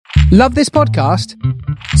Love this podcast?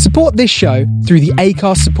 Support this show through the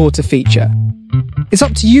Acast supporter feature. It's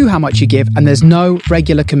up to you how much you give, and there's no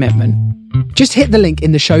regular commitment. Just hit the link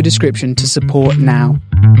in the show description to support now.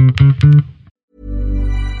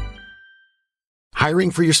 Hiring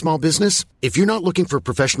for your small business? If you're not looking for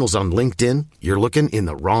professionals on LinkedIn, you're looking in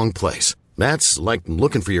the wrong place. That's like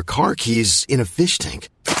looking for your car keys in a fish tank.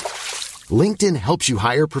 LinkedIn helps you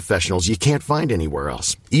hire professionals you can't find anywhere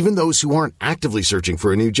else, even those who aren't actively searching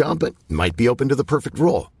for a new job but might be open to the perfect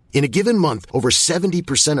role. In a given month, over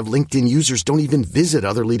 70% of LinkedIn users don't even visit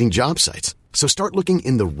other leading job sites. So start looking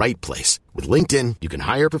in the right place. With LinkedIn, you can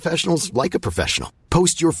hire professionals like a professional.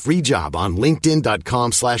 Post your free job on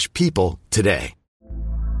linkedin.com/people today.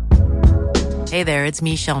 Hey there, it's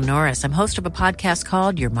Michelle Norris. I'm host of a podcast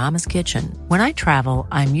called Your Mama's Kitchen. When I travel,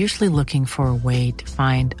 I'm usually looking for a way to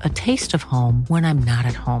find a taste of home when I'm not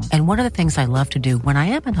at home. And one of the things I love to do when I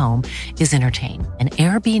am at home is entertain. And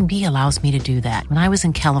Airbnb allows me to do that. When I was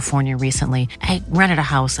in California recently, I rented a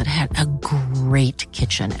house that had a great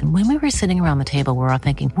kitchen. And when we were sitting around the table, we're all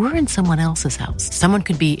thinking, we're in someone else's house. Someone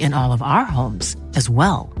could be in all of our homes as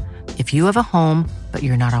well. If you have a home, but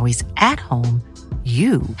you're not always at home,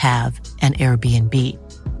 you have an Airbnb.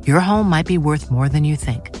 Your home might be worth more than you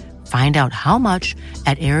think. Find out how much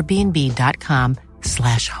at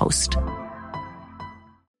airbnb.com/host.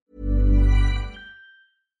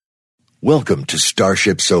 Welcome to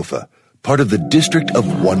Starship Sofa, part of the District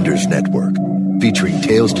of Wonders network, featuring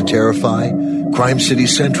Tales to Terrify, Crime City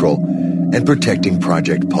Central, and Protecting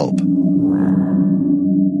Project Pulp.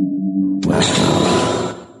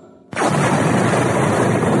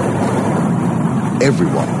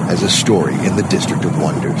 Everyone has a story in the District of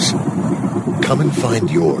Wonders. Come and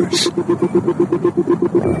find yours.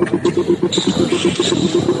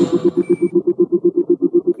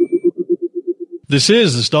 This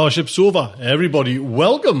is the Starship Sofa. Everybody,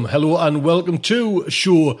 welcome, hello, and welcome to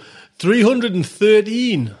show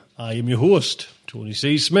 313. I am your host, Tony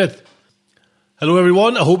C. Smith. Hello,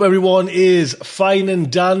 everyone. I hope everyone is fine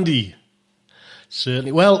and dandy.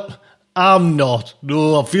 Certainly. Well, I'm not.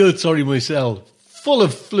 No, I feel sorry myself. Full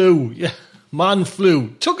of flu. Yeah, man flu.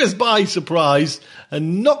 Took us by surprise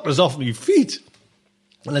and knocked us off my feet.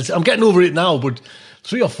 And I'm getting over it now, but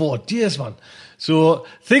 3 or 4 days, man. So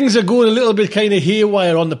things are going a little bit kind of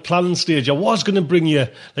haywire on the planning stage. I was going to bring you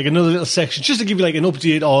like another little section just to give you like an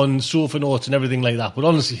update on sofa notes and everything like that. But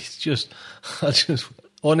honestly, I just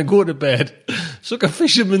want to go to bed, suck a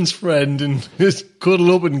fisherman's friend and just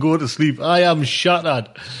cuddle up and go to sleep. I am shattered.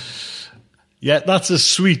 Yeah, that's a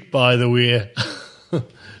sweet, by the way.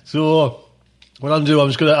 So what I'm doing, I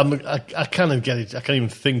can't get it. I can't even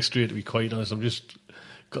think straight, to be quite honest. I'm just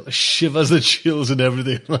got the shivers, the chills and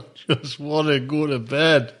everything. I just want to go to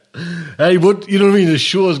bed. Hey, but you know what I mean? The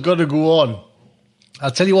show's got to go on.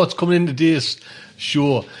 I'll tell you what's coming in today's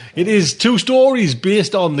show. It is 2 stories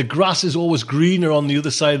based on the grass is always greener on the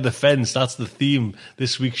other side of the fence. That's the theme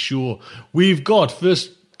this week's show. We've got,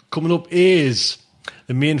 first coming up is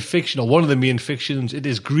the main fiction, or one of the main fictions. It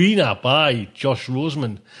is Greener by Josh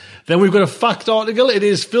Roseman. Then we've got a fact article. It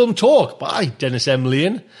is Film Talk by Dennis M.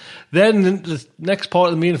 Lane. Then the next part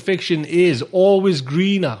of the main fiction is Always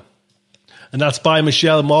Greener, and that's by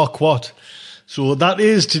Michelle Marquardt. So that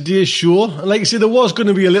is today's show. And like I said, there was going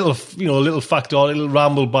to be a little fact article, a little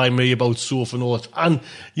ramble by me about sofa notes. And,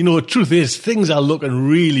 the truth is, things are looking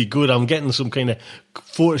really good. I'm getting some kind of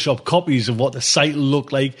Photoshop copies of what the site will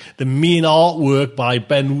look like. The main artwork by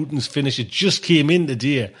Ben Wooten's finish, it just came in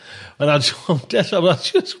today. And I'm desperate. I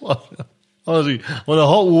just want, honestly, I want a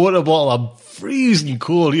hot water bottle. I'm freezing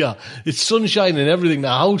cold, yeah. It's sunshine and everything. The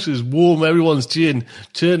house is warm. Everyone's turn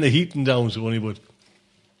the heating down, Sonny, but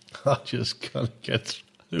I just can't get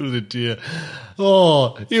through the day.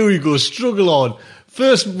 Oh, here we go. Struggle on.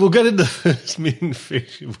 First, we'll get into the first main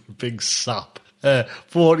fiction with big sap.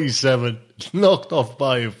 47. Knocked off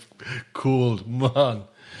by a cold man.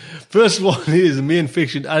 First one is the main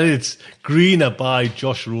fiction, and it's Greener by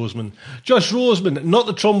Josh Roseman. Josh Roseman, not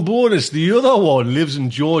the trombonist, the other one, lives in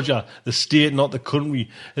Georgia, the state, not the country.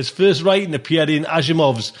 His first writing appeared in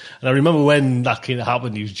Asimov's, and I remember when that kind of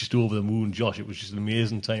happened, he was just over the moon, Josh. It was just an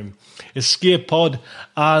amazing time. Escape Pod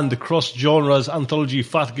and the cross-genres anthology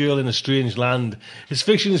Fat Girl in a Strange Land. His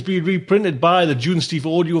fiction has been reprinted by the June Steve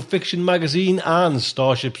Audio Fiction magazine and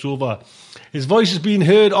Starship Sofa. His voice has been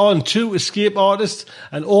heard on 2 Escape Artists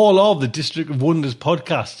and all of the District of Wonders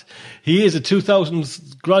podcast. He is a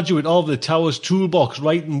 2000 graduate of the Towers Toolbox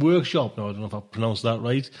Writing Workshop. No, I don't know if I pronounced that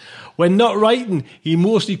right. When not writing, he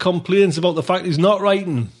mostly complains about the fact he's not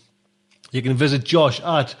writing. You can visit Josh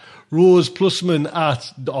at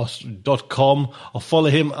roseplusman.com or follow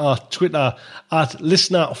him at Twitter at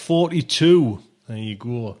listener42. There you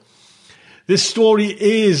go. This story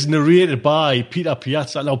is narrated by Peter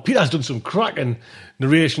Piazza. Now, Peter's done some cracking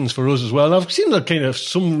narrations for us as well. And I've seen that kind of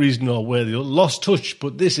some reason or where they lost touch,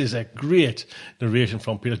 but this is a great narration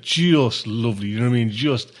from Peter. Just lovely, you know what I mean?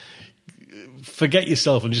 Just forget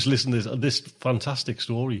yourself and just listen to this fantastic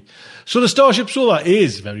story. So the Starship Sofa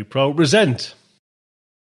is very proud to present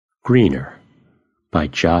Greener by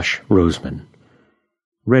Josh Roseman.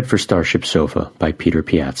 Read for Starship Sofa by Peter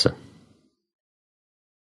Piazza.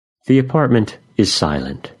 The apartment is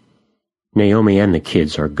silent. Naomi and the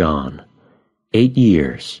kids are gone. 8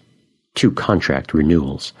 years, 2 contract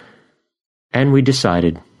renewals. And we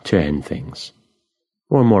decided to end things.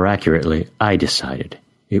 Or more accurately, I decided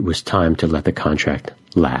it was time to let the contract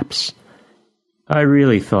lapse. I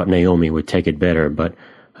really thought Naomi would take it better, but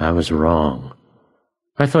I was wrong.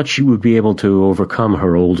 I thought she would be able to overcome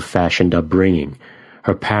her old-fashioned upbringing,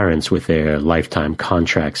 her parents with their lifetime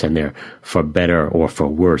contracts and their for better or for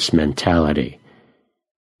worse mentality.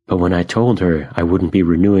 But when I told her I wouldn't be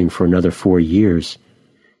renewing for another 4 years,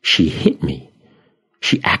 she hit me.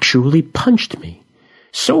 She actually punched me,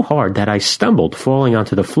 so hard that I stumbled, falling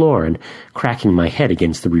onto the floor and cracking my head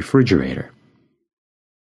against the refrigerator.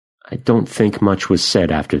 I don't think much was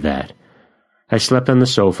said after that. I slept on the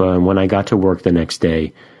sofa, and when I got to work the next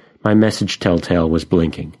day, my message telltale was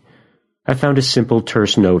blinking. I found a simple,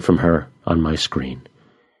 terse note from her on my screen.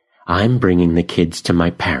 I'm bringing the kids to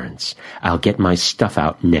my parents. I'll get my stuff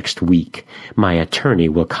out next week. My attorney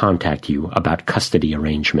will contact you about custody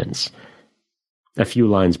arrangements. A few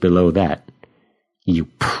lines below that, you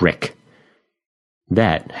prick.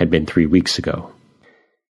 That had been 3 weeks ago.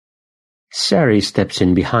 Sari steps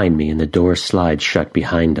in behind me and the door slides shut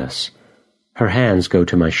behind us. Her hands go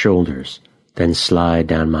to my shoulders, then slide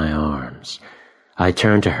down my arms. I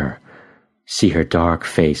turn to her, see her dark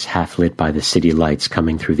face half lit by the city lights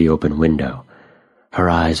coming through the open window. Her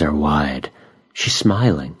eyes are wide. She's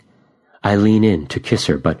smiling. I lean in to kiss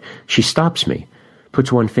her, but she stops me,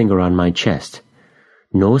 puts one finger on my chest.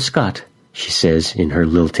 "No, Scott," she says in her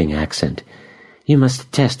lilting accent. "You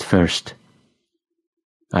must test first."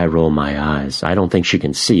 I roll my eyes. I don't think she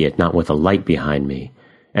can see it, not with a light behind me,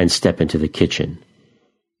 and step into the kitchen.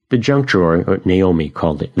 The junk drawer, or Naomi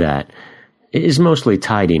called it that, is mostly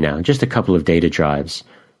tidy now, just a couple of data drives,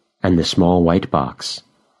 and the small white box.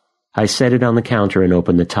 I set it on the counter and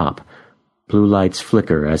open the top. Blue lights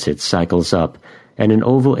flicker as it cycles up, and an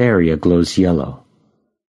oval area glows yellow.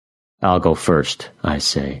 "I'll go first," I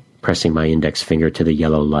say, pressing my index finger to the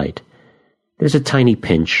yellow light. There's a tiny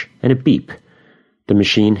pinch and a beep. The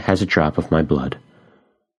machine has a drop of my blood.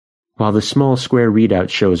 While the small square readout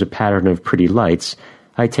shows a pattern of pretty lights,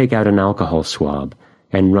 I take out an alcohol swab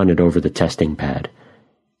and run it over the testing pad.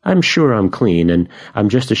 I'm sure I'm clean, and I'm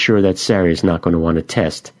just as sure that Sari's not going to want to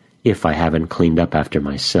test if I haven't cleaned up after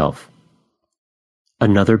myself.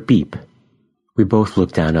 Another beep. We both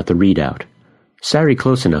look down at the readout. Sari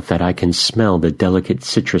close enough that I can smell the delicate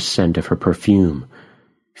citrus scent of her perfume,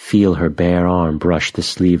 feel her bare arm brush the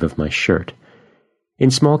sleeve of my shirt. In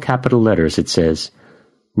small capital letters it says,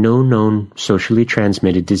 "No known socially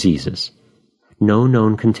transmitted diseases. No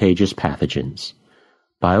known contagious pathogens.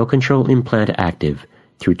 Biocontrol implant active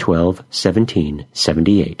through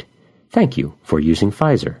 12/17/78. Thank you for using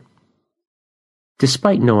Pfizer."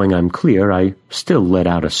 Despite knowing I'm clear, I still let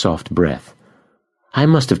out a soft breath. I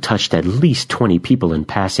must have touched at least 20 people in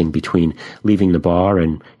passing between leaving the bar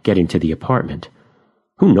and getting to the apartment.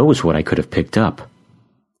 Who knows what I could have picked up?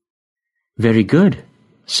 "Very good,"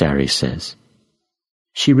 Sari says.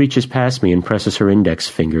 She reaches past me and presses her index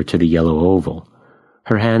finger to the yellow oval.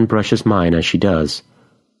 Her hand brushes mine as she does,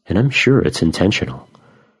 and I'm sure it's intentional.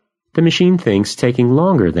 The machine thinks taking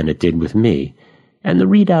longer than it did with me, and the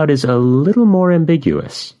readout is a little more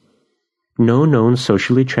ambiguous. No known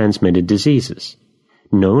socially transmitted diseases.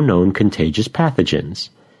 No known contagious pathogens.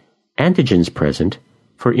 Antigens present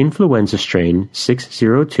for influenza strain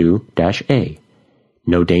 602-A.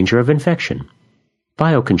 No danger of infection.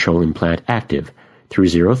 Biocontrol implant active through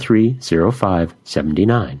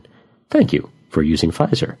 03/05/79. Thank you for using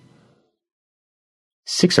Pfizer.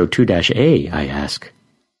 602-A, I ask.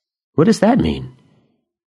 What does that mean?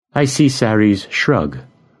 I see Sari's shrug.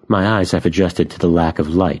 My eyes have adjusted to the lack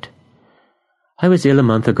of light. I was ill a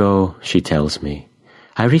month ago, she tells me.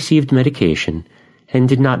 I received medication and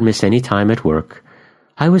did not miss any time at work.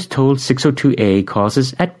 I was told 602A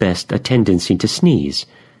causes at best a tendency to sneeze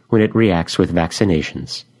when it reacts with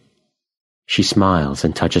vaccinations. She smiles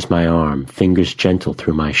and touches my arm, fingers gentle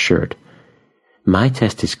through my shirt. My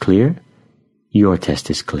test is clear, Your test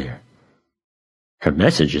is clear. Her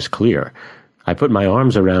message is clear. I put my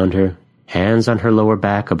arms around her, hands on her lower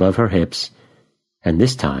back above her hips, and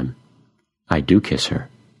this time, I do kiss her.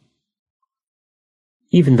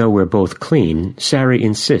 Even though we're both clean, Sari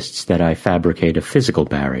insists that I fabricate a physical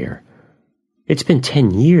barrier. It's been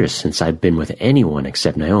 10 years since I've been with anyone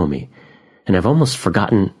except Naomi, and I've almost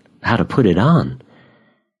forgotten how to put it on.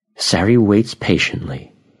 Sari waits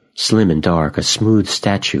patiently, slim and dark, a smooth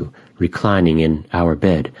statue reclining in our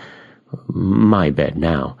bed. My bed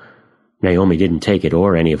now. Naomi didn't take it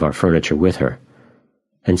or any of our furniture with her.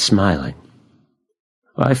 And smiling.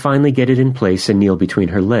 I finally get it in place and kneel between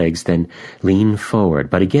her legs, then lean forward.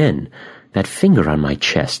 But again, that finger on my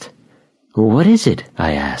chest. What is it?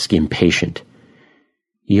 I ask, impatient.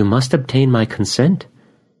 You must obtain my consent.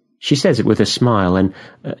 She says it with a smile, and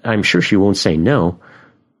I'm sure she won't say no,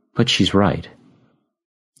 but she's right.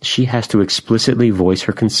 She has to explicitly voice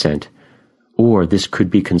her consent, or this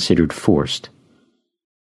could be considered forced.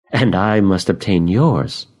 And I must obtain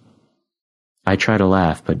yours. I try to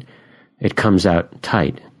laugh, but it comes out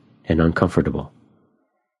tight and uncomfortable.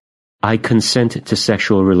 I consent to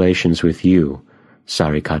sexual relations with you,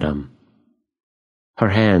 Sari Kadam. Her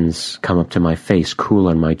hands come up to my face, cool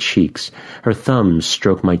on my cheeks. Her thumbs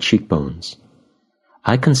stroke my cheekbones.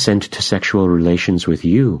 I consent to sexual relations with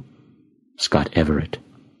you, Scott Everett.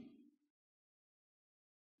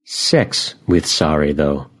 Sex with Sari,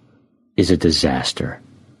 though, is a disaster.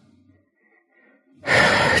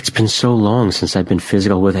 It's been so long since I've been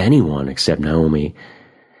physical with anyone except Naomi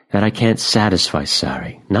that I can't satisfy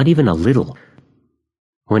Sari, not even a little.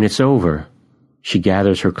 When it's over, she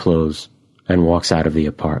gathers her clothes and walks out of the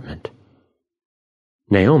apartment.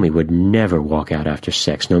 Naomi would never walk out after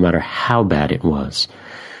sex, no matter how bad it was.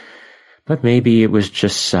 But maybe it was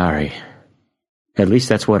just Sari. At least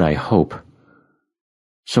that's what I hope.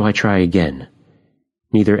 So I try again.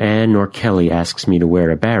 Neither Anne nor Kelly asks me to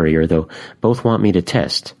wear a barrier, though both want me to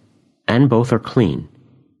test, and both are clean.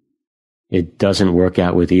 It doesn't work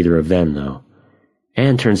out with either of them, though.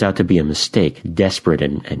 Anne turns out to be a mistake, desperate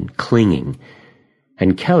and clinging,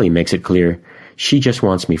 and Kelly makes it clear she just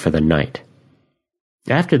wants me for the night.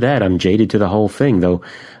 After that, I'm jaded to the whole thing, though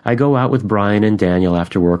I go out with Brian and Daniel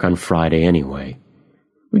after work on Friday anyway.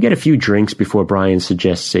 We get a few drinks before Brian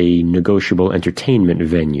suggests a negotiable entertainment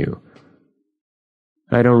venue.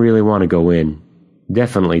 I don't really want to go in.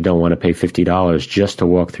 Definitely don't want to pay $50 just to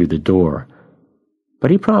walk through the door.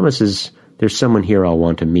 But he promises there's someone here I'll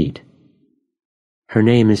want to meet. Her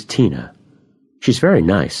name is Tina. She's very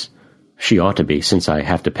nice. She ought to be, since I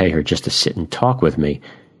have to pay her just to sit and talk with me.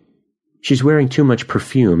 She's wearing too much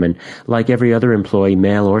perfume, and like every other employee,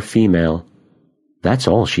 male or female, that's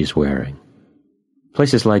all she's wearing.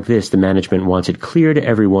 Places like this, the management wants it clear to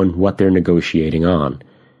everyone what they're negotiating on.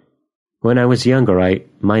 When I was younger, I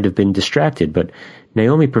might have been distracted, but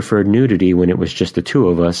Naomi preferred nudity when it was just the two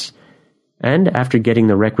of us, and after getting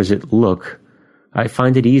the requisite look, I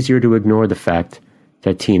find it easier to ignore the fact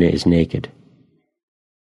that Tina is naked.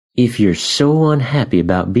 If you're so unhappy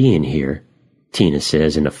about being here, Tina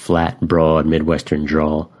says in a flat, broad Midwestern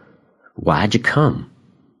drawl, why'd you come?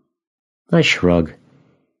 I shrug.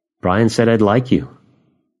 Brian said I'd like you.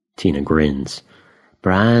 Tina grins.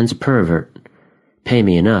 Brian's a pervert. Pay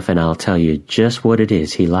me enough and I'll tell you just what it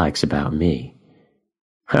is he likes about me.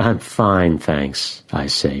 I'm fine, thanks, I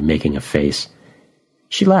say, making a face.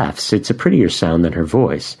 She laughs. It's a prettier sound than her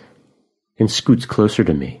voice, and scoots closer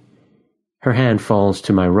to me. Her hand falls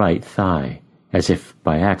to my right thigh, as if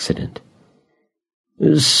by accident.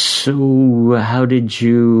 So, how did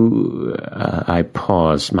you... I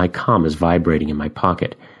pause. My comm is vibrating in my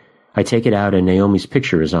pocket. I take it out and Naomi's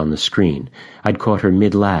picture is on the screen. I'd caught her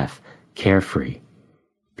mid-laugh, carefree.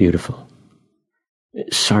 Beautiful.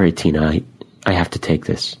 Sorry, Tina, I have to take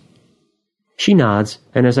this. She nods,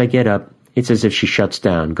 and as I get up, it's as if she shuts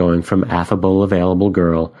down, going from affable, available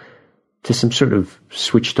girl to some sort of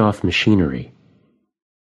switched-off machinery.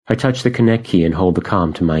 I touch the connect key and hold the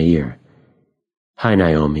comm to my ear. Hi,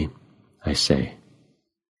 Naomi, I say.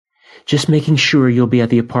 Just making sure you'll be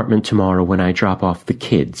at the apartment tomorrow when I drop off the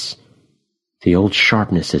kids. The old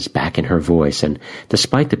sharpness is back in her voice, and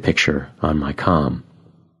despite the picture on my comm,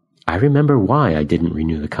 I remember why I didn't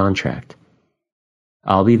renew the contract.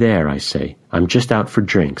 I'll be there, I say. I'm just out for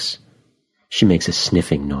drinks. She makes a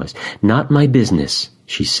sniffing noise. Not my business,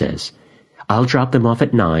 she says. I'll drop them off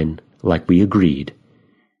at 9, like we agreed.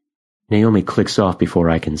 Naomi clicks off before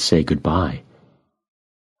I can say goodbye.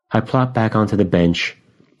 I plop back onto the bench,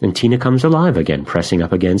 and Tina comes alive again, pressing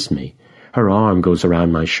up against me. Her arm goes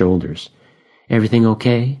around my shoulders. Everything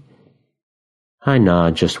okay? I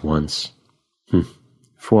nod just once.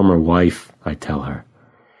 Former wife, I tell her.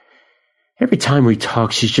 Every time we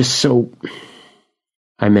talk, she's just so...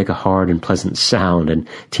 I make a hard and pleasant sound, and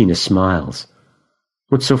Tina smiles.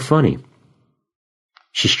 What's so funny?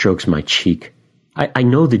 She strokes my cheek. I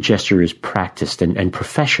know the gesture is practiced and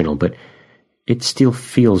professional, but it still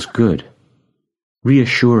feels good.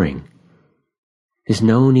 Reassuring. There's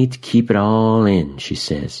no need to keep it all in, she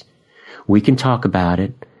says. We can talk about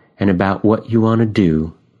it and about what you want to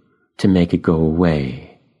do to make it go away.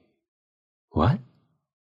 What?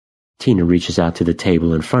 Tina reaches out to the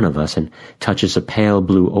table in front of us and touches a pale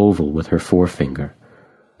blue oval with her forefinger.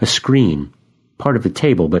 A screen, part of the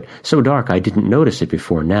table, but so dark I didn't notice it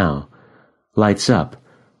before now, lights up,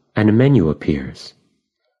 and a menu appears.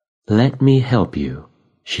 Let me help you,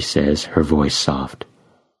 she says, her voice soft.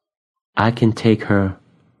 I can take her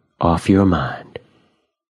off your mind.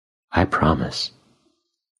 I promise.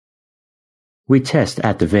 We test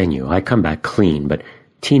at the venue. I come back clean, but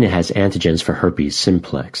Tina has antigens for herpes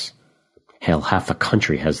simplex. Hell, half the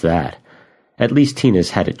country has that. At least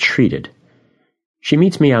Tina's had it treated. She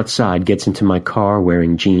meets me outside, gets into my car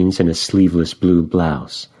wearing jeans and a sleeveless blue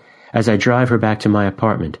blouse. As I drive her back to my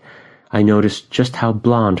apartment, I notice just how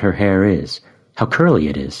blonde her hair is, how curly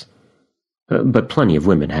it is. But plenty of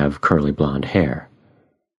women have curly blonde hair.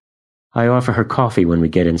 I offer her coffee when we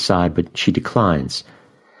get inside, but she declines.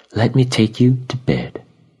 Let me take you to bed,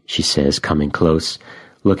 she says, coming close,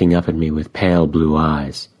 looking up at me with pale blue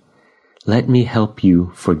eyes. Let me help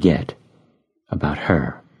you forget about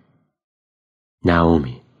her.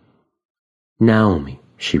 Naomi. Naomi,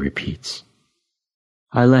 she repeats.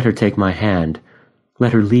 I let her take my hand,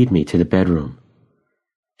 let her lead me to the bedroom.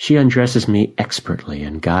 She undresses me expertly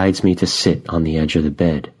and guides me to sit on the edge of the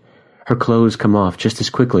bed. Her clothes come off just as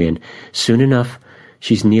quickly, and soon enough,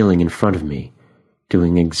 she's kneeling in front of me,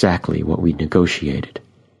 doing exactly what we negotiated.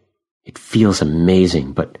 It feels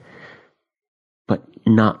amazing, but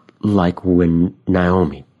not like when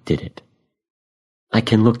Naomi did it. I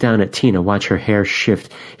can look down at Tina, watch her hair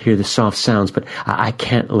shift, hear the soft sounds, but I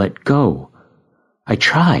can't let go. I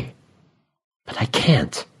try, but I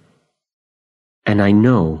can't. And I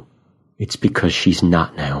know it's because she's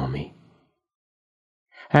not Naomi.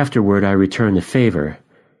 Afterward, I return the favor.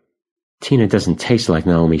 Tina doesn't taste like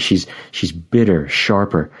Naomi. She's bitter,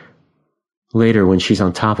 sharper. Later, when she's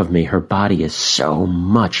on top of me, her body is so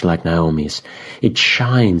much like Naomi's. It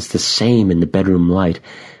shines the same in the bedroom light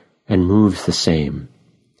and moves the same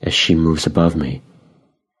as she moves above me.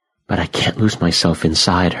 But I can't lose myself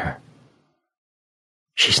inside her.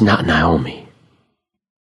 She's not Naomi.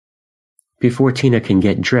 Before Tina can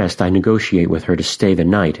get dressed, I negotiate with her to stay the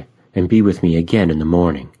night and be with me again in the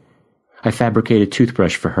morning. I fabricate a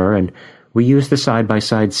toothbrush for her, and we use the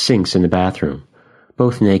side-by-side sinks in the bathroom,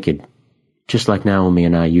 both naked, just like Naomi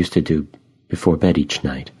and I used to do before bed each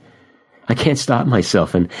night. I can't stop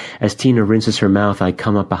myself, and as Tina rinses her mouth, I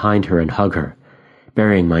come up behind her and hug her,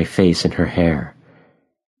 burying my face in her hair.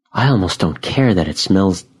 I almost don't care that it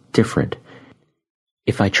smells different.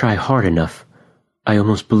 If I try hard enough, I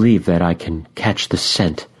almost believe that I can catch the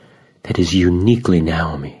scent that is uniquely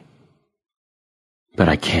Naomi. But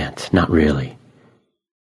I can't, not really.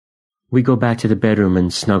 We go back to the bedroom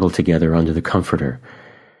and snuggle together under the comforter,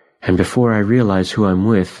 and before I realize who I'm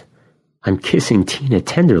with, I'm kissing Tina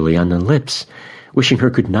tenderly on the lips, wishing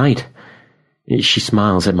her good night. She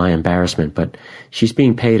smiles at my embarrassment, but she's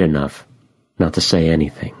being paid enough not to say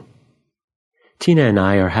anything. Tina and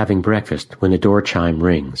I are having breakfast when the door chime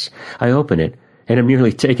rings. I open it, and I'm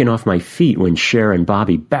nearly taken off my feet when Cher and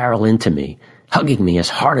Bobby barrel into me, hugging me as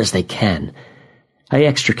hard as they can. I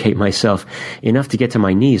extricate myself enough to get to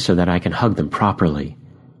my knees so that I can hug them properly.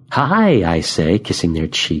 Hi, I say, kissing their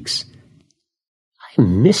cheeks. I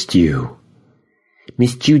missed you.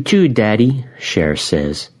 Missed you too, Daddy, Cher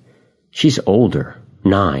says. She's older,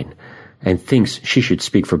 9, and thinks she should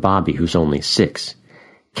speak for Bobby, who's only 6.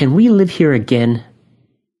 Can we live here again?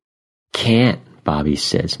 Can't, Bobby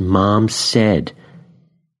says. Mom said.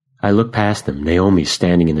 I look past them. Naomi's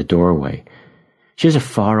standing in the doorway. She has a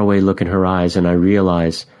faraway look in her eyes, and I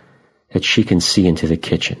realize that she can see into the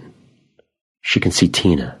kitchen. She can see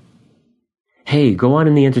Tina. Hey, go on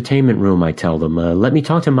in the entertainment room, I tell them. Let me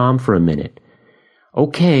talk to Mom for a minute.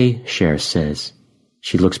 Okay, Cher says.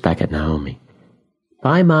 She looks back at Naomi.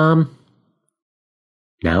 Bye, Mom.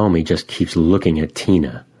 Naomi just keeps looking at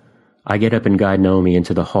Tina. I get up and guide Naomi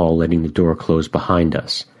into the hall, letting the door close behind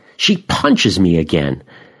us. She punches me again.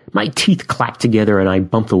 My teeth clack together and I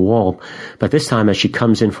bump the wall, but this time as she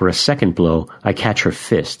comes in for a second blow, I catch her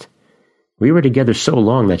fist. We were together so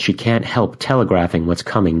long that she can't help telegraphing what's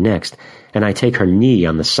coming next, and I take her knee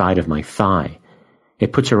on the side of my thigh.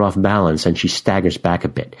 It puts her off balance and she staggers back a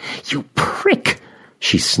bit. "You prick!"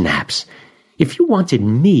 she snaps. "If you wanted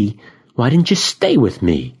me, why didn't you stay with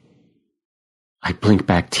me?" I blink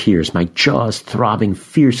back tears, my jaws throbbing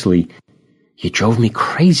fiercely. "You drove me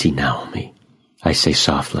crazy, Naomi," I say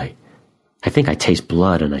softly. I think I taste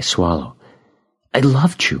blood and I swallow. "I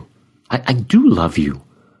loved you. I do love you.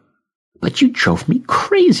 But you drove me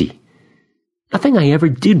crazy. Nothing I ever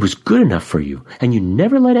did was good enough for you, and you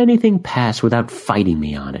never let anything pass without fighting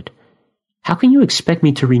me on it. How can you expect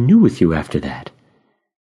me to renew with you after that?"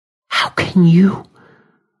 "How can you?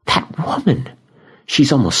 That woman!"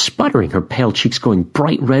 She's almost sputtering, her pale cheeks going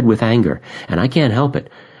bright red with anger, and I can't help it.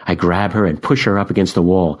 I grab her and push her up against the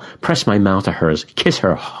wall, press my mouth to hers, kiss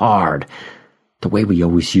her hard, the way we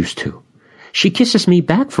always used to. She kisses me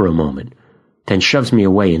back for a moment, then shoves me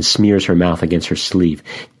away and smears her mouth against her sleeve.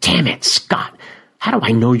 "Damn it, Scott! How do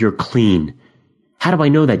I know you're clean? How do I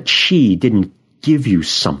know that she didn't give you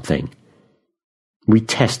something?" "We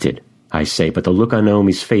tested," I say, but the look on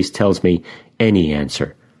Naomi's face tells me any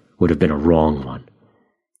answer would have been a wrong one.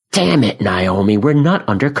 "Damn it, Naomi, we're not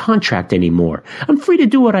under contract anymore. I'm free to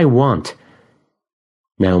do what I want."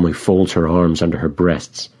 Naomi folds her arms under her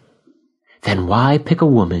breasts. "Then why pick a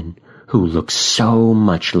woman who looks so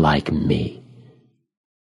much like me?"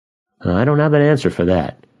 I don't have an answer for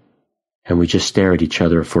that, and we just stare at each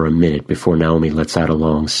other for a minute before Naomi lets out a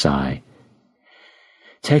long sigh.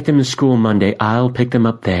 "Take them to school Monday. I'll pick them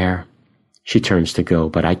up there." She turns to go,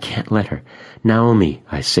 but I can't let her. "Naomi,"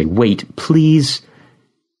 I say, "wait, please."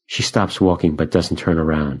 She stops walking but doesn't turn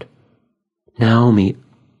around. "Naomi,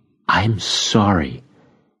 I'm sorry.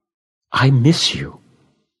 I miss you.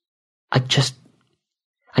 I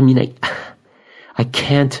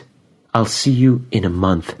can't. I'll see you in a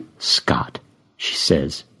month, Scott," she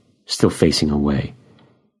says, still facing away.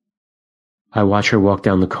 I watch her walk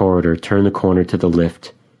down the corridor, turn the corner to the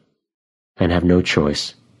lift, and have no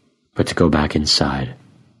choice but to go back inside.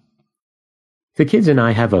 The kids and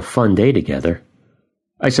I have a fun day together.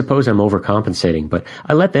 I suppose I'm overcompensating, but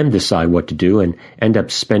I let them decide what to do and end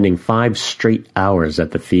up spending 5 straight hours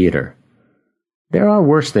at the theater. There are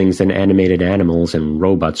worse things than animated animals and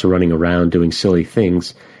robots running around doing silly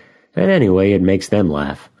things, and anyway, it makes them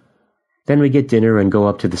laugh. Then we get dinner and go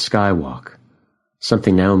up to the Skywalk,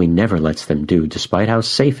 something Naomi never lets them do, despite how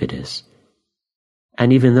safe it is.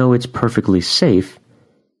 And even though it's perfectly safe,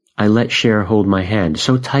 I let Cher hold my hand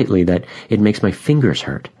so tightly that it makes my fingers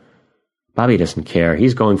hurt. Bobby doesn't care.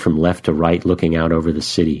 He's going from left to right, looking out over the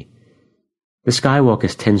city. The Skywalk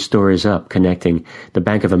is 10 stories up, connecting the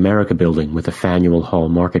Bank of America building with the Faneuil Hall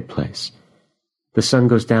Marketplace. The sun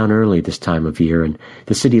goes down early this time of year, and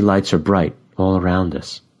the city lights are bright all around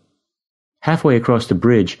us. Halfway across the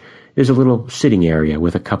bridge, there's a little sitting area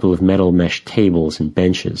with a couple of metal mesh tables and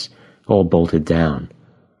benches, all bolted down.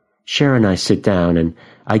 Cher and I sit down, and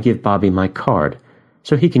I give Bobby my card,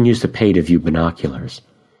 so he can use the pay-to-view binoculars.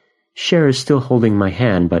 Cher is still holding my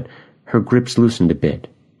hand, but her grip's loosened a bit.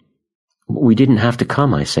 "We didn't have to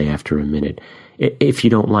come," I say after a minute. "If you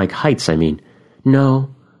don't like heights, I mean."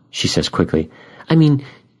 "No," she says quickly.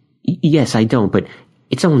 Yes, I don't, but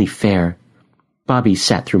it's only fair. Bobby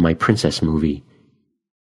sat through my princess movie."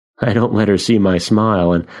 I don't let her see my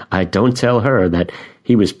smile, and I don't tell her that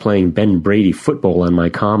he was playing Ben Brady football on my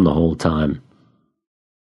comm the whole time.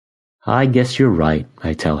 "I guess you're right,"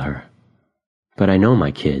 I tell her. But I know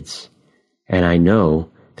my kids, and I know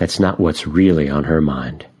that's not what's really on her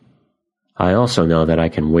mind. I also know that I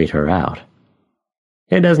can wait her out.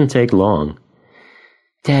 It doesn't take long.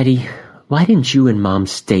 "Daddy, why didn't you and Mom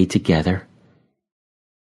stay together?"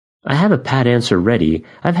 I have a pat answer ready.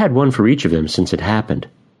 I've had one for each of them since it happened.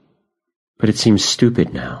 But it seems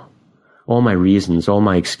stupid now. All my reasons, all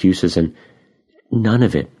my excuses, and none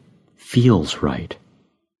of it feels right.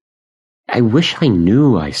 "I wish I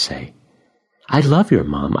knew," I say. "I love your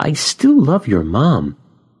mom. I still love your mom."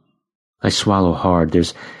 I swallow hard.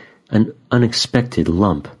 There's an unexpected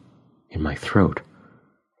lump in my throat.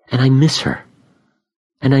 And I miss her.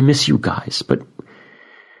 And I miss you guys. But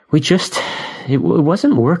it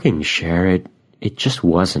wasn't working, Cher. It just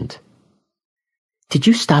wasn't. "Did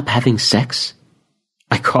you stop having sex?"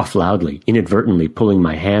 I cough loudly, inadvertently pulling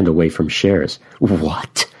my hand away from Cher's.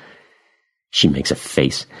 "What?" She makes a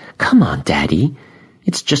face. "Come on, Daddy.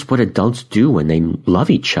 It's just what adults do when they love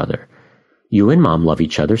each other. You and Mom love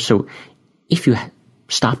each other, so if you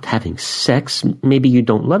stopped having sex, maybe you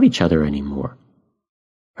don't love each other anymore."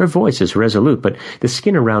 Her voice is resolute, but the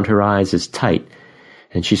skin around her eyes is tight,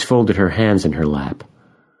 and she's folded her hands in her lap.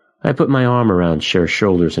 I put my arm around Cher's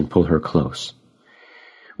shoulders and pull her close.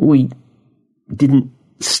 "We didn't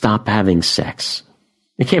stop having sex.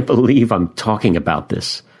 I can't believe I'm talking about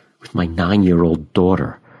this with my 9-year-old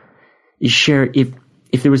daughter. Cher, if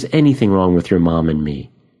there was anything wrong with your mom and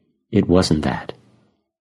me, it wasn't that.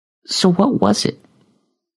 So what was it?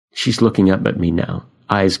 She's looking up at me now,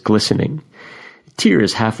 eyes glistening.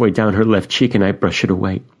 Tears halfway down her left cheek, and I brush it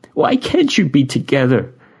away. Why can't you be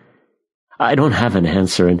together? I don't have an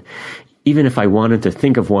answer, and even if I wanted to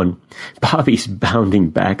think of one, Bobby's bounding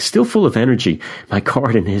back, still full of energy, my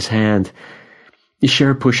card in his hand.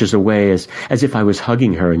 Cher pushes away as if I was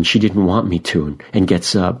hugging her and she didn't want me to, and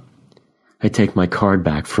gets up. I take my card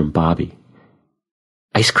back from Bobby.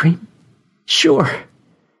 Ice cream? Sure.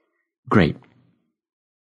 Great.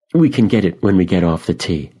 We can get it when we get off the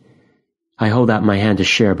tee. I hold out my hand to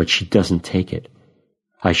Cher, but she doesn't take it.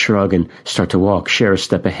 I shrug and start to walk, Cher a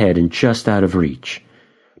step ahead and just out of reach.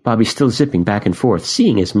 Bobby's still zipping back and forth,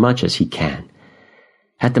 seeing as much as he can.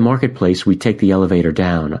 At the marketplace, we take the elevator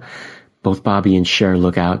down. Both Bobby and Cher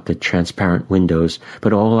look out the transparent windows,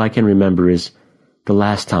 but all I can remember is the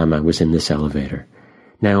last time I was in this elevator.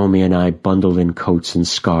 Naomi and I bundled in coats and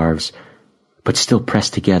scarves, but still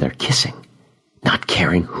pressed together, kissing, not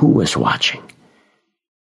caring who was watching.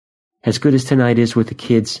 As good as tonight is with the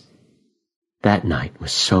kids, that night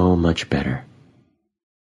was so much better.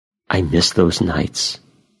 I miss those nights.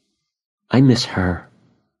 I miss her.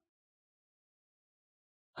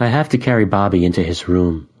 I have to carry Bobby into his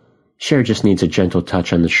room. Cher just needs a gentle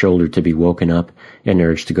touch on the shoulder to be woken up and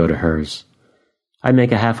urged to go to hers. I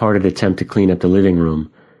make a half-hearted attempt to clean up the living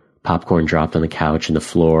room. Popcorn dropped on the couch and the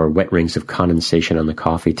floor, wet rings of condensation on the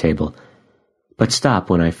coffee table. But stop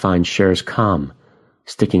when I find Cher's comm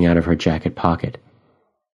sticking out of her jacket pocket.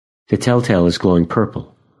 The telltale is glowing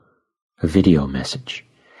purple. A video message.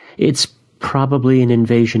 It's probably an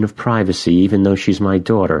invasion of privacy, even though she's my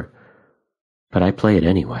daughter. But I play it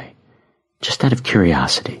anyway, just out of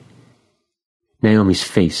curiosity. Naomi's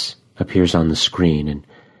face appears on the screen, and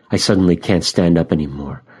I suddenly can't stand up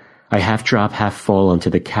anymore. I half drop, half fall onto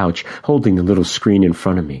the couch, holding the little screen in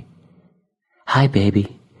front of me. Hi,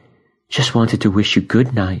 baby. Just wanted to wish you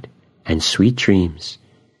good night and sweet dreams,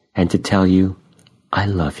 and to tell you I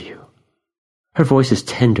love you. Her voice is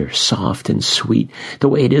tender, soft, and sweet, the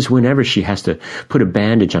way it is whenever she has to put a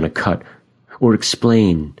bandage on a cut or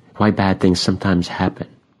explain why bad things sometimes happen.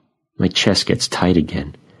 My chest gets tight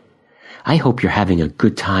again. I hope you're having a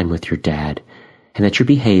good time with your dad, and that you're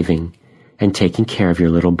behaving and taking care of your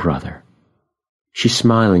little brother. She's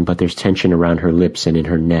smiling, but there's tension around her lips and in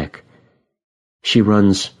her neck. She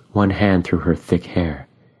runs one hand through her thick hair.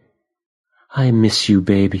 I miss you,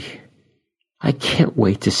 baby. I can't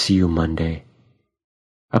wait to see you Monday.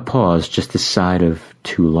 A pause just this side of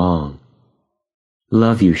too long.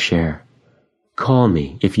 Love you, Cher. Call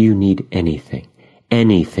me if you need anything.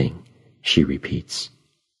 Anything, she repeats.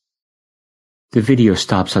 The video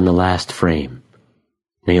stops on the last frame,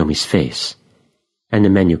 Naomi's face, and the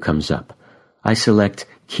menu comes up. I select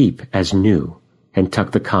Keep as New and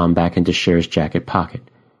tuck the comm back into Cher's jacket pocket.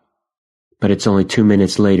 But it's only 2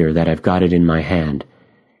 minutes later that I've got it in my hand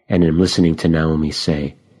and am listening to Naomi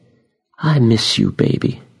say, I miss you,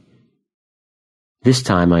 baby. This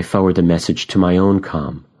time I forward the message to my own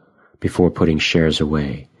comm before putting Cher's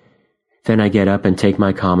away. Then I get up and take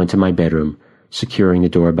my comm into my bedroom, securing the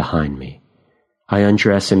door behind me. I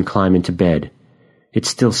undress and climb into bed. It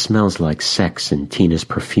still smells like sex and Tina's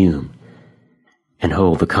perfume, and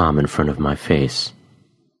hold the comm in front of my face.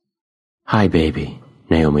 Hi, baby,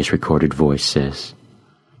 Naomi's recorded voice says.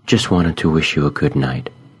 Just wanted to wish you a good night.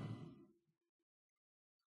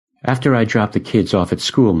 After I drop the kids off at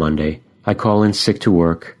school Monday, I call in sick to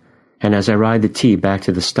work, and as I ride the T back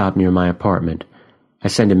to the stop near my apartment, I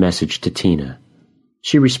send a message to Tina.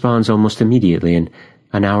 She responds almost immediately, and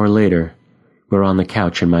an hour later, we're on the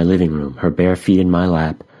couch in my living room, her bare feet in my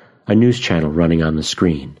lap, a news channel running on the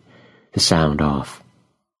screen, the sound off.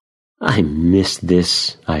 I miss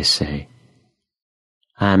this, I say.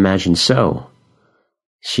 I imagine so.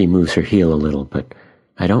 She moves her heel a little, but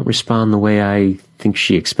I don't respond the way I think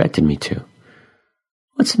she expected me to.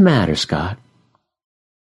 What's the matter, Scott?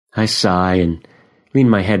 I sigh and lean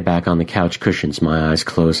my head back on the couch cushions, my eyes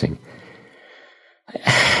closing.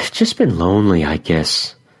 I've just been lonely, I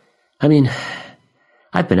guess. I mean,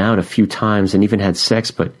 I've been out a few times and even had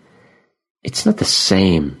sex, but it's not the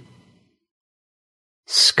same.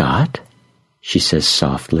 Scott, she says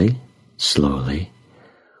softly, slowly,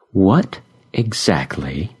 what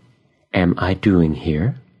exactly am I doing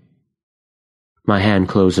here? My hand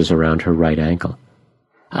closes around her right ankle.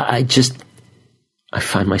 I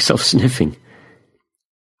find myself sniffing.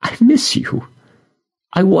 I miss you.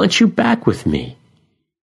 I want you back with me.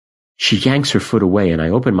 She yanks her foot away, and I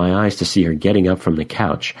open my eyes to see her getting up from the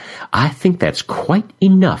couch. I think that's quite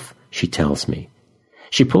enough, she tells me.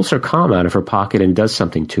 She pulls her comm out of her pocket and does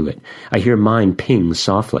something to it. I hear mine ping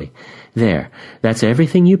softly. There, that's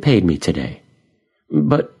everything you paid me today.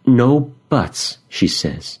 But no buts, she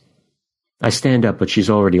says. I stand up, but she's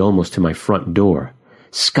already almost to my front door.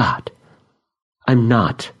 Scott, I'm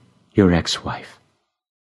not your ex-wife.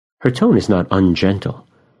 Her tone is not ungentle.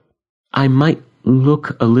 I might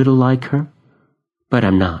look a little like her, but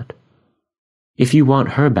I'm not. If you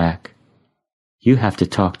want her back, you have to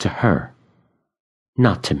talk to her,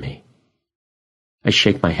 not to me. I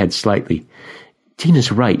shake my head slightly.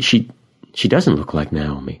 Tina's right. She doesn't look like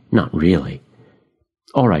Naomi. Not really.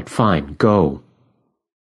 All right, fine, go.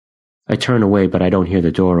 I turn away, but I don't hear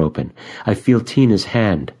the door open. I feel Tina's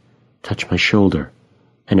hand touch my shoulder,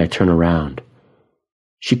 and I turn around.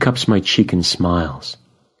 She cups my cheek and smiles.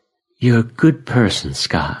 You're a good person,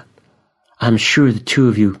 Scott. I'm sure the two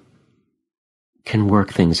of you can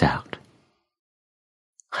work things out.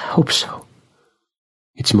 I hope so.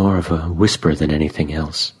 It's more of a whisper than anything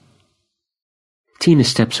else. Tina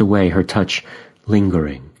steps away, her touch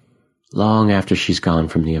lingering, long after she's gone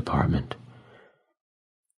from the apartment.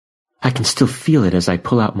 I can still feel it as I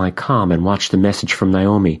pull out my comm and watch the message from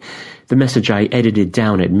Naomi, the message I edited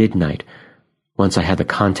down at midnight, once I had the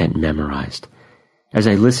content memorized. As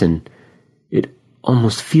I listen, it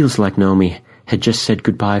almost feels like Naomi had just said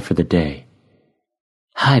goodbye for the day.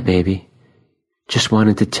 Hi, baby. Just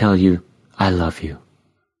wanted to tell you I love you.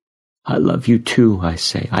 I love you too, I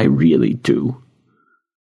say. I really do.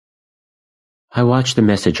 I watch the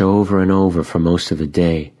message over and over for most of the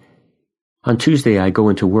day. On Tuesday, I go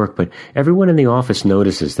into work, but everyone in the office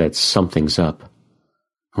notices that something's up.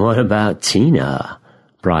 What about Tina?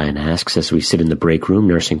 Brian asks as we sit in the break room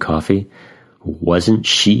nursing coffee. Wasn't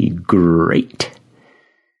she great?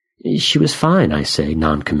 She was fine, I say,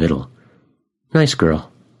 non-committal. Nice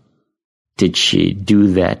girl. Did she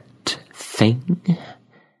do that thing?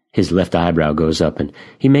 His left eyebrow goes up, and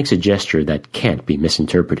he makes a gesture that can't be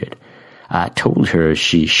misinterpreted. I told her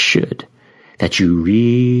she should, that you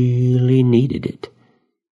really needed it.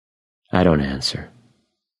 I don't answer.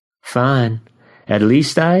 Fine. At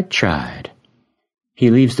least I tried.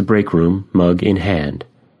 He leaves the break room, mug in hand.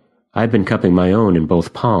 I've been cupping my own in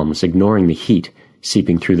both palms, ignoring the heat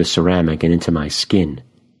seeping through the ceramic and into my skin.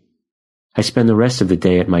 I spend the rest of the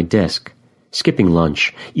day at my desk, skipping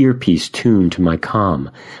lunch, earpiece tuned to my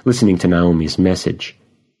comm, listening to Naomi's message.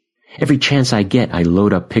 Every chance I get, I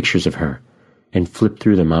load up pictures of her and flip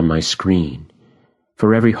through them on my screen.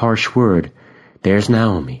 For every harsh word, there's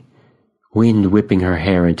Naomi, wind whipping her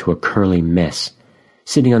hair into a curly mess,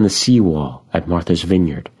 sitting on the seawall at Martha's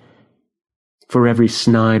Vineyard. For every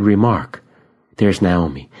snide remark, there's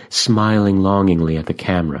Naomi, smiling longingly at the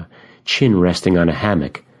camera, chin resting on a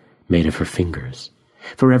hammock made of her fingers.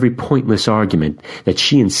 For every pointless argument that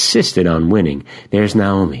she insisted on winning, there's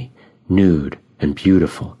Naomi, nude and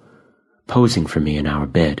beautiful, posing for me in our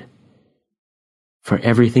bed. For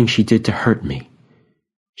everything she did to hurt me,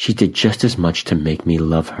 she did just as much to make me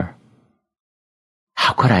love her.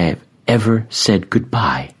 How could I have ever said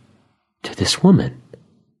goodbye to this woman?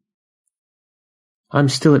 I'm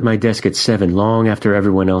still at my desk at 7, long after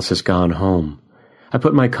everyone else has gone home. I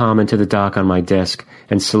put my comm into the dock on my desk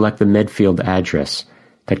and select the Medfield address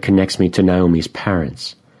that connects me to Naomi's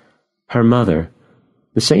parents. Her mother,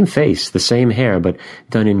 the same face, the same hair, but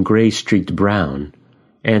done in gray-streaked brown,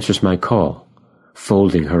 answers my call,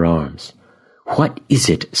 folding her arms. What is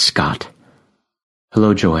it, Scott?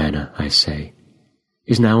 Hello, Joanna, I say.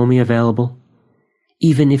 Is Naomi available?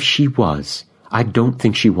 Even if she was, I don't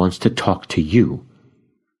think she wants to talk to you.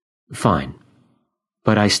 Fine.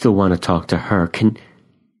 But I still want to talk to her. Can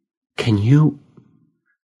you...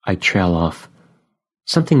 I trail off.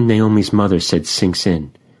 Something Naomi's mother said sinks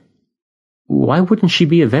in. Why wouldn't she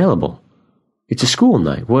be available? It's a school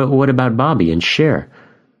night. What about Bobby and Cher?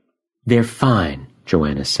 They're fine,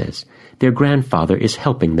 Joanna says. Their grandfather is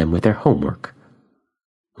helping them with their homework.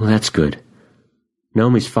 Well, that's good.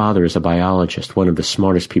 Naomi's father is a biologist, one of the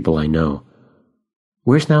smartest people I know.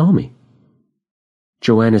 Where's Naomi?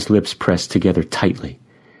 Joanna's lips press together tightly,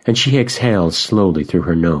 and she exhales slowly through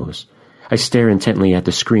her nose. I stare intently at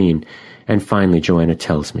the screen, and finally Joanna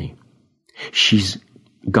tells me. She's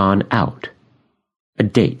gone out. A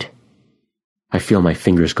date. I feel my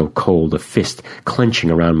fingers go cold, a fist clenching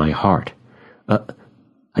around my heart.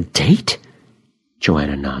 A date?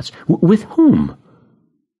 Joanna nods. With whom?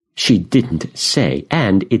 She didn't say,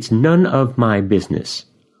 and it's none of my business.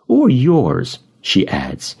 Or yours, she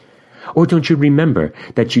adds. Or don't you remember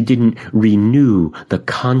that you didn't renew the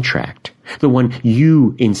contract? The one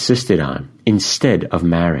you insisted on instead of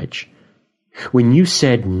marriage. When you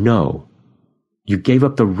said no, you gave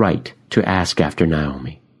up the right to ask after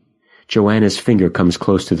Naomi. Joanna's finger comes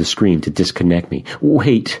close to the screen to disconnect me.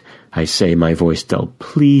 Wait, I say, my voice dull.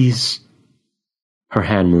 Please. Her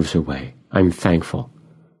hand moves away. I'm thankful.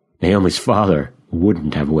 Naomi's father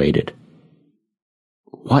wouldn't have waited.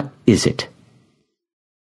 What is it?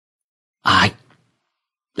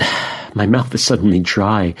 My mouth is suddenly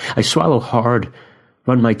dry. I swallow hard,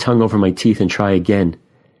 run my tongue over my teeth, and try again.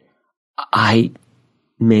 I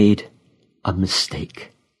made a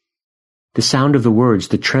mistake. The sound of the words,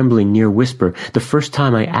 the trembling near whisper, the first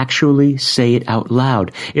time I actually say it out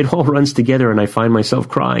loud. It all runs together and I find myself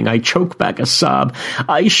crying. I choke back a sob.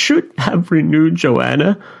 I should have renewed,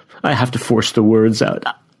 Joanna. I have to force the words out.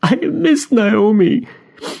 I miss Naomi.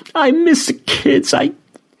 I miss the kids. I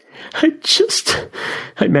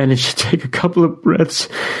managed to take a couple of breaths.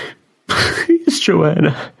 Please,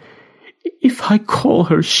 Joanna. If I call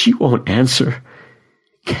her, she won't answer.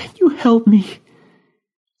 Can you help me?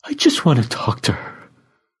 I just want to talk to her.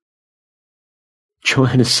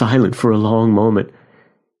 Joanna's silent for a long moment.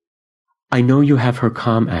 I know you have her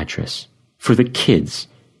comm address. For the kids.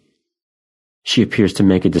 She appears to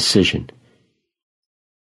make a decision.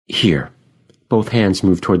 Here. Both hands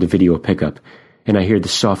move toward the video pickup, and I hear the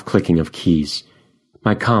soft clicking of keys.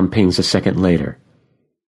 My comm pings a second later.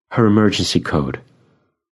 Her emergency code.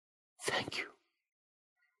 Thank you.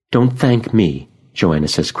 Don't thank me, Joanna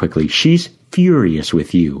says quickly. She's furious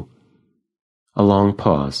with you. A long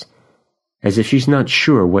pause, as if she's not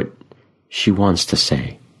sure what she wants to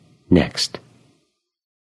say next.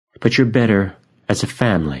 But you're better as a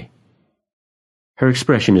family. Her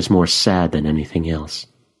expression is more sad than anything else.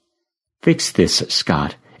 Fix this,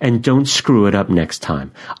 Scott, and don't screw it up next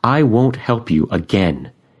time. I won't help you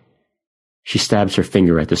again. She stabs her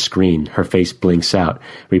finger at the screen. Her face blinks out,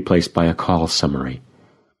 replaced by a call summary.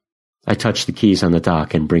 I touch the keys on the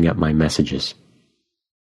dock and bring up my messages.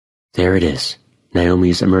 There it is,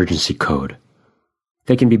 Naomi's emergency code.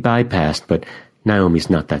 They can be bypassed, but Naomi's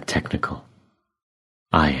not that technical.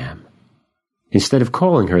 I am. Instead of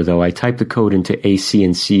calling her, though, I type the code into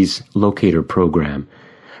AC&C's locator program.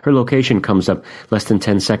 Her location comes up less than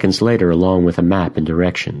 10 seconds later, along with a map and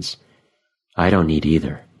directions. I don't need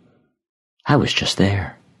either. I was just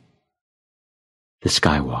there. The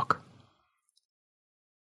Skywalk.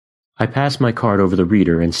 I pass my card over the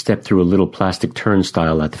reader and step through a little plastic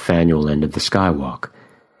turnstile at the Faneuil end of the Skywalk.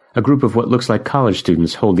 A group of what looks like college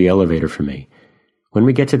students hold the elevator for me. When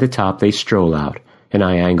we get to the top, they stroll out, and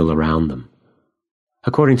I angle around them.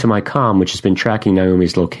 According to my comm, which has been tracking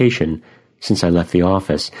Naomi's location since I left the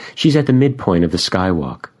office, she's at the midpoint of the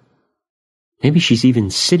Skywalk. Maybe she's even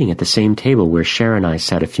sitting at the same table where Cher and I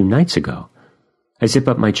sat a few nights ago. I zip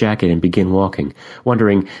up my jacket and begin walking,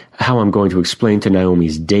 wondering how I'm going to explain to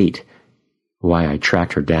Naomi's date why I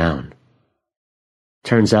tracked her down.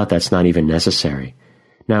 Turns out that's not even necessary.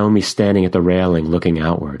 Naomi's standing at the railing looking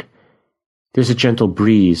outward. There's a gentle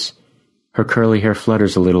breeze. Her curly hair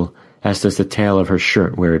flutters a little, as does the tail of her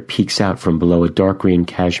shirt where it peeks out from below a dark green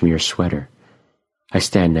cashmere sweater. I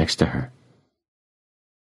stand next to her.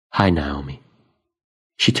 Hi, Naomi.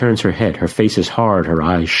 She turns her head. Her face is hard, her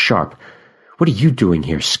eyes sharp. What are you doing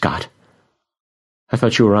here, Scott? I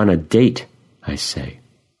thought you were on a date, I say.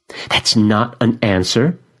 That's not an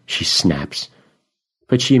answer, she snaps.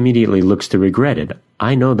 But she immediately looks to regret it.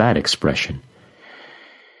 I know that expression.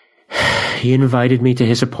 He invited me to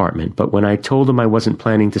his apartment, but when I told him I wasn't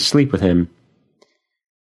planning to sleep with him,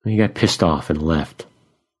 he got pissed off and left.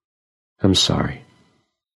 I'm sorry.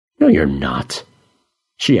 No, you're not.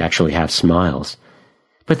 She actually half smiles.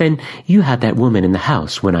 But then you had that woman in the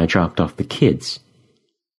house when I dropped off the kids.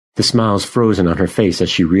 The smile's frozen on her face as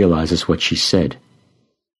she realizes what she said.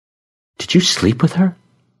 Did you sleep with her?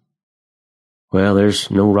 Well,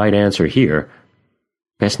 there's no right answer here.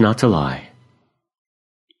 Best not to lie.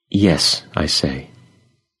 Yes, I say.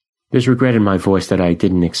 There's regret in my voice that I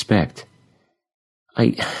didn't expect.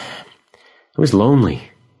 I was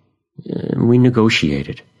lonely. We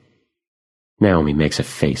negotiated. Naomi makes a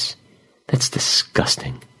face. That's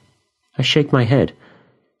disgusting. I shake my head.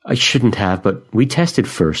 I shouldn't have, but we tested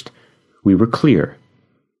first. We were clear.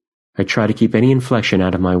 I try to keep any inflection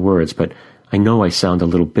out of my words, but I know I sound a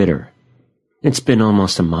little bitter. It's been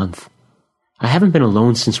almost a month. I haven't been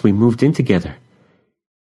alone since we moved in together.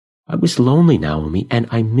 I was lonely, Naomi, and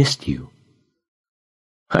I missed you.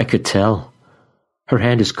 I could tell. Her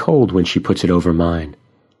hand is cold when she puts it over mine.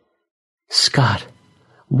 Scott,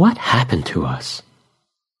 what happened to us?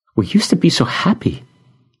 We used to be so happy.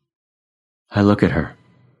 I look at her.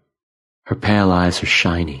 Her pale eyes are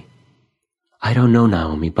shiny. I don't know,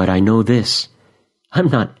 Naomi, but I know this. I'm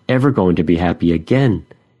not ever going to be happy again,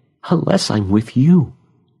 unless I'm with you.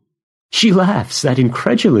 She laughs, that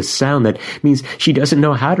incredulous sound that means she doesn't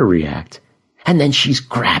know how to react. And then she's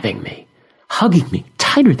grabbing me, hugging me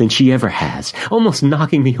tighter than she ever has, almost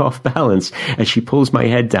knocking me off balance as she pulls my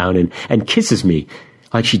head down and kisses me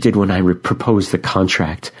like she did when I proposed the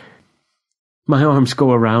contract. My arms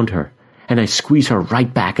go around her, and I squeeze her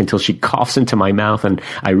right back until she coughs into my mouth and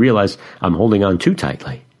I realize I'm holding on too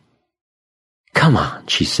tightly. Come on,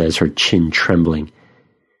 she says, her chin trembling.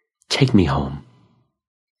 Take me home.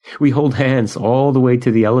 We hold hands all the way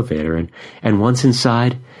to the elevator, and once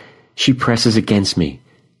inside, she presses against me,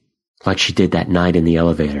 like she did that night in the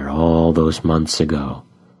elevator all those months ago.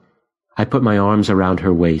 I put my arms around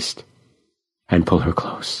her waist and pull her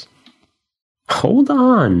close. Hold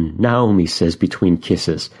on, Naomi says between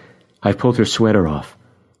kisses. I've pulled her sweater off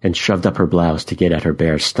and shoved up her blouse to get at her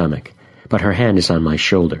bare stomach, but her hand is on my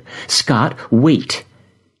shoulder. Scott, wait!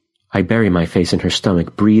 I bury my face in her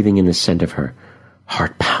stomach, breathing in the scent of her,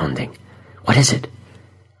 heart pounding. What is it?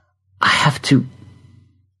 I have to...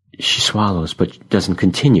 She swallows, but doesn't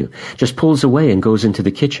continue, just pulls away and goes into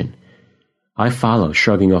the kitchen. I follow,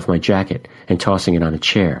 shrugging off my jacket and tossing it on a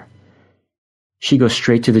chair. She goes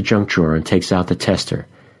straight to the junk drawer and takes out the tester,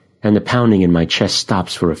 and the pounding in my chest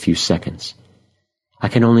stops for a few seconds. I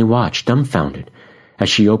can only watch, dumbfounded, as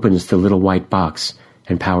she opens the little white box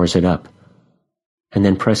and powers it up, and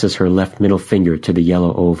then presses her left middle finger to the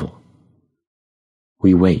yellow oval.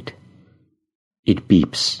 We wait. It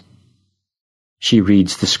beeps. She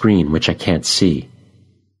reads the screen, which I can't see,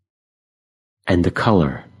 and the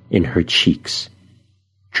color in her cheeks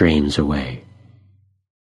drains away.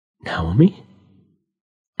 Naomi?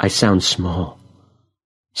 I sound small,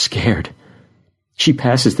 scared. She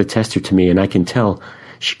passes the tester to me, and I can tell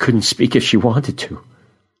she couldn't speak if she wanted to.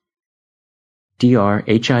 DR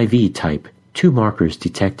HIV type, 2 markers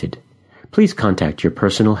detected. Please contact your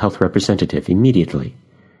personal health representative immediately.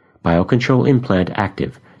 Biocontrol implant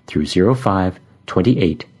active through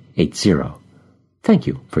 05-2880. Thank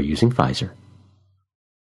you for using Pfizer.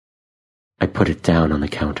 I put it down on the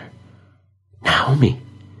counter. Naomi,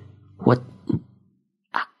 what?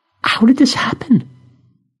 How did this happen?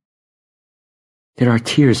 There are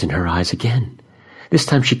tears in her eyes again. This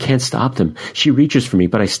time she can't stop them. She reaches for me,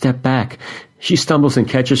 but I step back. She stumbles and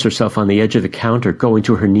catches herself on the edge of the counter, going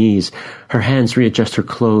to her knees. Her hands readjust her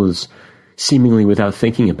clothes, seemingly without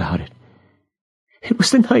thinking about it. It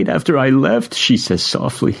was the night after I left, she says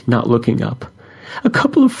softly, not looking up. A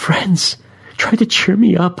couple of friends tried to cheer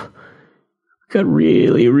me up. Got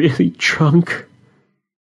really, really drunk.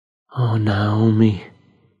 Oh, Naomi.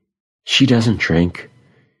 She doesn't drink.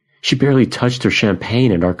 She barely touched her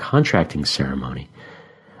champagne at our contracting ceremony.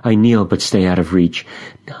 I kneel but stay out of reach.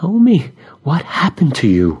 Naomi, what happened to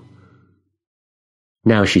you?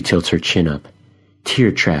 Now she tilts her chin up.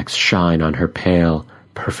 Tear tracks shine on her pale,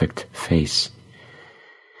 perfect face.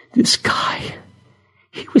 This guy,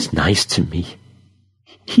 he was nice to me.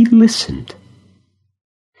 He listened.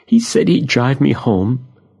 He said he'd drive me home,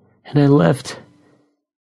 and I left.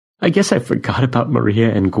 I guess I forgot about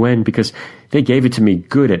Maria and Gwen because they gave it to me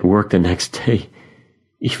good at work the next day,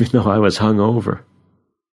 even though I was hungover.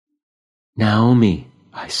 Naomi,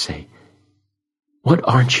 I say, what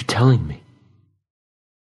aren't you telling me?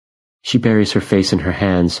 She buries her face in her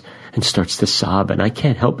hands and starts to sob, and I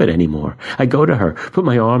can't help it anymore. I go to her, put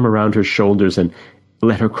my arm around her shoulders, and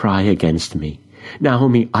let her cry against me.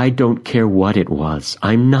 Naomi, I don't care what it was.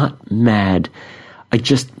 I'm not mad. I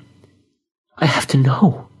have to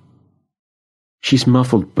know. She's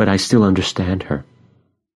muffled, but I still understand her.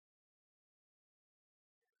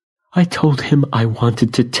 I told him I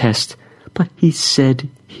wanted to test, but he said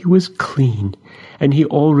he was clean, and he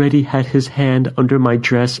already had his hand under my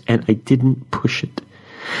dress, and I didn't push it.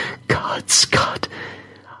 God, Scott,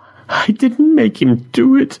 I didn't make him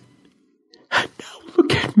do it. And now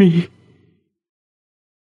look at me.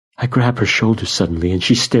 I grab her shoulder suddenly, and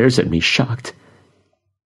she stares at me, shocked.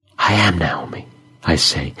 I am Naomi, I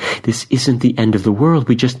say. This isn't the end of the world.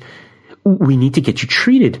 We need to get you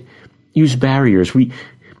treated. Use barriers. We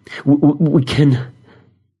can...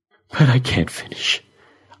 But I can't finish.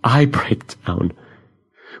 I break down.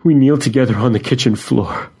 We kneel together on the kitchen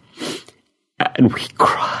floor, and we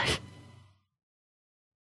cry.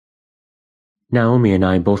 Naomi and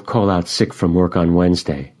I both call out sick from work on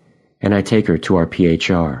Wednesday, and I take her to our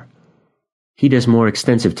PHR. He does more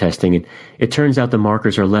extensive testing, and it turns out the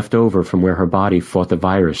markers are left over from where her body fought the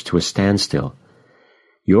virus to a standstill.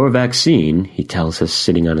 Your vaccine, he tells us,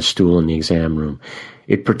 sitting on a stool in the exam room,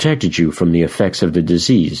 it protected you from the effects of the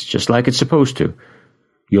disease, just like it's supposed to.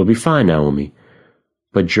 You'll be fine, Naomi.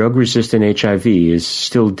 But drug-resistant HIV is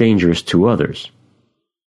still dangerous to others.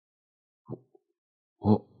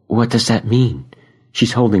 What does that mean?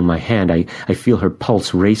 She's holding my hand. I feel her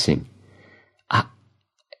pulse racing.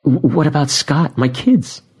 What about Scott, my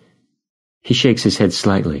kids? He shakes his head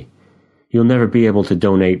slightly. You'll never be able to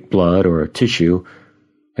donate blood or tissue,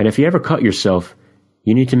 and if you ever cut yourself,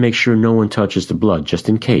 you need to make sure no one touches the blood, just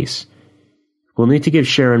in case. We'll need to give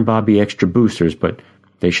Cher and Bobby extra boosters, but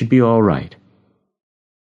they should be all right.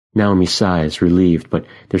 Naomi sighs, relieved, but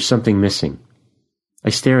there's something missing. I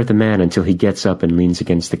stare at the man until he gets up and leans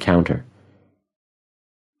against the counter.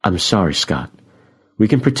 I'm sorry, Scott. We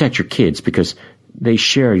can protect your kids because they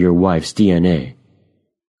share your wife's DNA.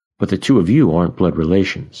 But the two of you aren't blood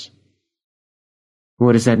relations.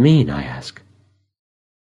 What does that mean? I ask.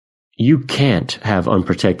 You can't have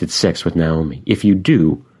unprotected sex with Naomi. If you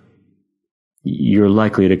do, you're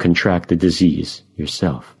likely to contract the disease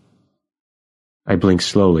yourself. I blink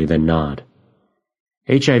slowly, then nod.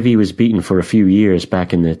 HIV was beaten for a few years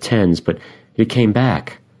back in the 10s, but it came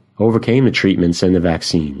back, overcame the treatments and the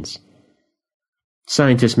vaccines.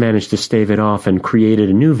 Scientists managed to stave it off and created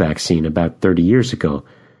a new vaccine about 30 years ago,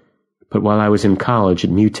 but while I was in college it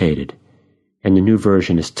mutated, and the new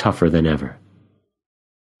version is tougher than ever.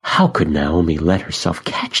 How could Naomi let herself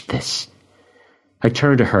catch this? I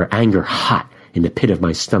turn to her, anger hot in the pit of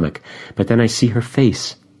my stomach, but then I see her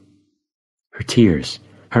face. Her tears,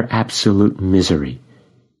 her absolute misery,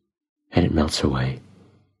 and it melts away.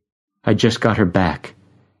 I just got her back,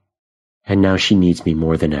 and now she needs me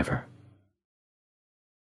more than ever.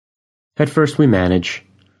 At first we manage.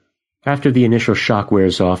 After the initial shock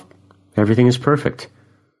wears off, everything is perfect.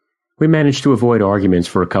 We manage to avoid arguments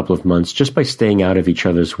for a couple of months just by staying out of each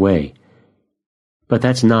other's way. But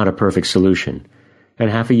that's not a perfect solution, and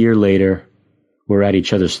half a year later, we're at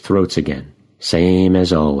each other's throats again, same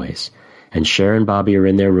as always, and Cher and Bobby are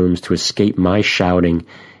in their rooms to escape my shouting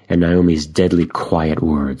and Naomi's deadly quiet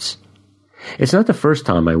words. It's not the first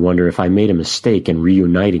time I wonder if I made a mistake in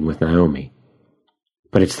reuniting with Naomi,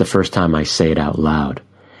 but it's the first time I say it out loud.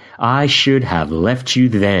 I should have left you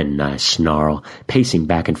then, I snarl, pacing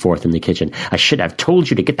back and forth in the kitchen. I should have told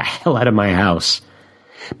you to get the hell out of my house.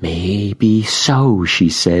 Maybe so, she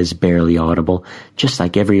says, barely audible, just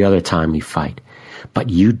like every other time we fight.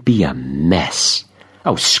 But you'd be a mess.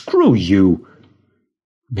 Oh, screw you.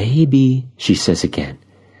 Maybe, she says again.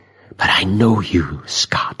 But I know you,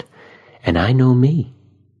 Scott, and I know me.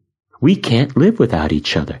 We can't live without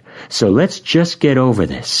each other, so let's just get over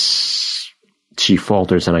this. She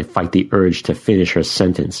falters, and I fight the urge to finish her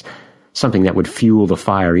sentence, something that would fuel the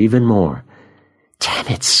fire even more. Damn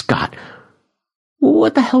it, Scott.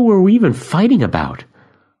 What the hell were we even fighting about?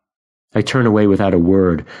 I turn away without a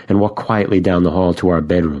word and walk quietly down the hall to our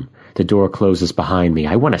bedroom. The door closes behind me.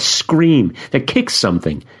 I want to scream, to kick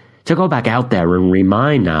something, to go back out there and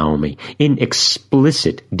remind Naomi, in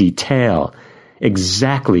explicit detail,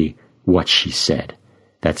 exactly what she said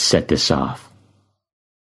that set this off.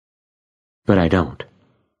 But I don't.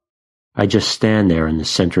 I just stand there in the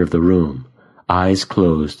center of the room, eyes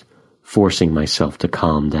closed, forcing myself to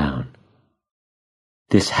calm down.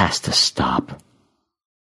 This has to stop.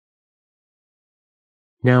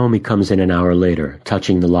 Naomi comes in an hour later,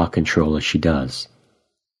 touching the lock control as she does.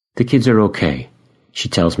 The kids are okay, she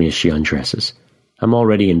tells me as she undresses. I'm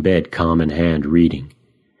already in bed, calm in hand, reading.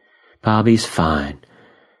 Bobby's fine,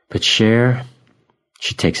 but Cher,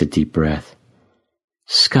 she takes a deep breath.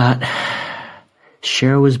 Scott,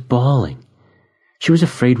 Cher was bawling. She was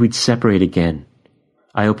afraid we'd separate again.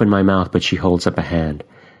 I open my mouth, but she holds up a hand.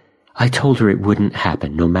 I told her it wouldn't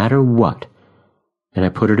happen, no matter what, and I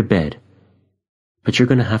put her to bed. But you're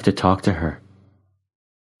going to have to talk to her.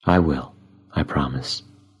 I will, I promise.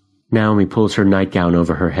 Naomi pulls her nightgown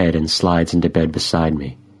over her head and slides into bed beside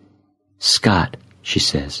me. Scott, she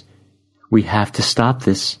says, we have to stop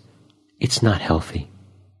this. It's not healthy.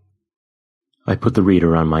 I put the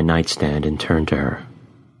reader on my nightstand and turn to her.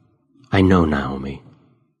 I know, Naomi.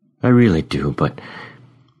 I really do, but...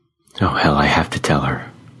 oh, hell, I have to tell her.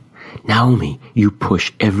 Naomi, you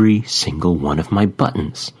push every single one of my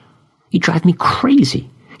buttons. You drive me crazy.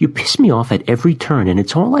 You piss me off at every turn, and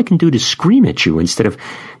it's all I can do to scream at you instead of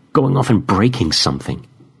going off and breaking something.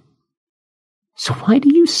 So why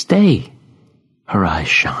do you stay? Her eyes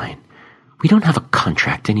shine. We don't have a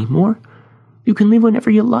contract anymore. You can leave whenever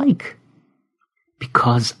you like.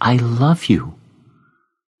 Because I love you.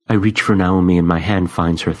 I reach for Naomi and my hand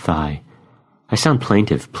finds her thigh. I sound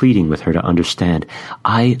plaintive, pleading with her to understand.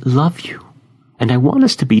 I love you, and I want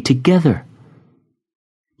us to be together.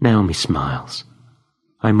 Naomi smiles.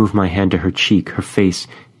 I move my hand to her cheek. Her face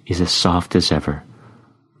is as soft as ever.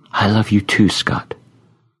 I love you too, Scott.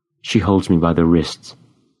 She holds me by the wrists,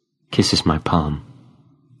 kisses my palm.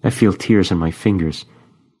 I feel tears on my fingers.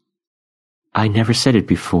 I never said it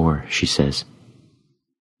before, she says.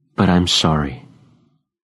 But I'm sorry.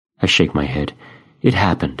 I shake my head. It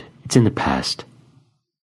happened. It's in the past.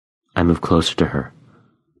 I move closer to her,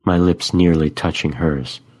 my lips nearly touching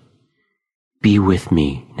hers. Be with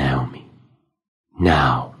me, Naomi.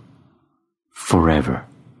 Now. Forever.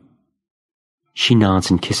 She nods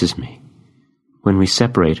and kisses me. When we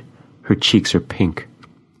separate, her cheeks are pink,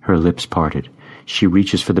 her lips parted. She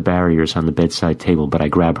reaches for the barriers on the bedside table, but I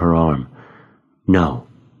grab her arm. No.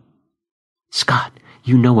 Scott,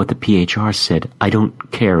 you know what the PHR said. I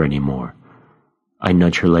don't care anymore. I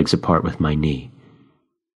nudge her legs apart with my knee.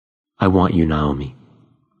 I want you, Naomi.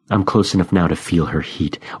 I'm close enough now to feel her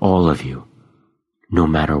heat, all of you, no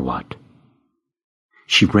matter what.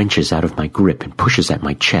 She wrenches out of my grip and pushes at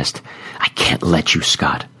my chest. I can't let you,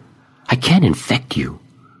 Scott. I can't infect you.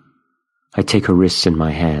 I take her wrists in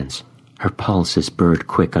my hands. Her pulse is bird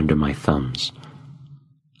quick under my thumbs.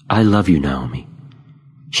 I love you, Naomi.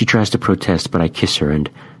 She tries to protest, but I kiss her, and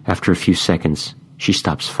after a few seconds, she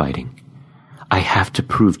stops fighting. I have to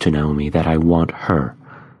prove to Naomi that I want her,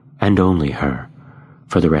 and only her,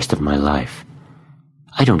 for the rest of my life.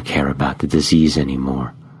 I don't care about the disease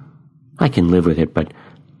anymore. I can live with it, but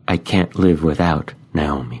I can't live without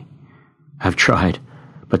Naomi. I've tried,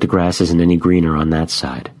 but the grass isn't any greener on that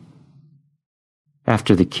side.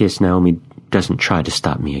 After the kiss, Naomi doesn't try to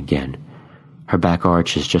stop me again. Her back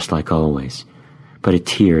arches just like always, but a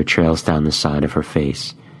tear trails down the side of her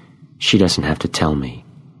face. She doesn't have to tell me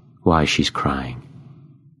why she's crying,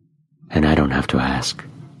 and I don't have to ask.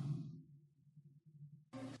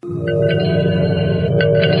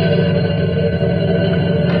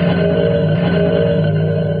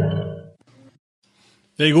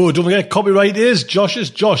 There you go. Don't forget, copyright is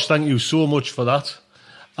Josh's. Josh, thank you so much for that.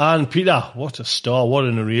 And Peter, what a star, what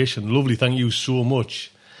a narration. Lovely, thank you so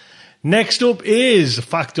much. Next up is a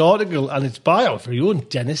fact article, and it's by our very own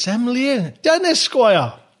Dennis M. Lane. Dennis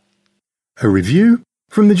Squire. A review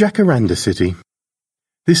from the Jacaranda City.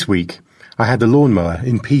 This week, I had the lawnmower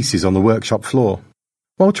in pieces on the workshop floor.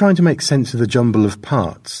 While trying to make sense of the jumble of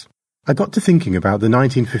parts, I got to thinking about the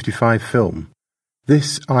 1955 film,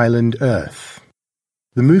 This Island Earth.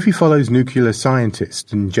 The movie follows nuclear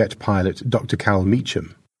scientist and jet pilot Dr. Cal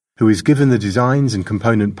Meacham, who is given the designs and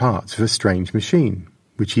component parts of a strange machine,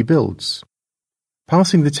 which he builds.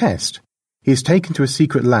 Passing the test, he is taken to a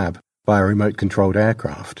secret lab by a remote-controlled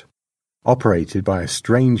aircraft, operated by a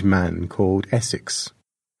strange man called Essex,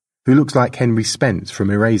 who looks like Henry Spence from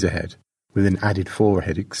Eraserhead, with an added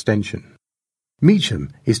forehead extension.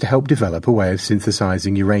 Meacham is to help develop a way of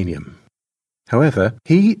synthesizing uranium. However,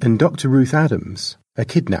 he and Dr. Ruth Adams are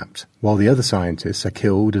kidnapped while the other scientists are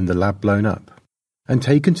killed and the lab blown up, and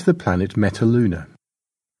taken to the planet Metaluna.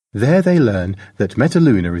 There they learn that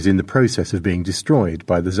Metaluna is in the process of being destroyed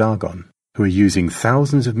by the Zargon, who are using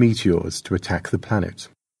thousands of meteors to attack the planet.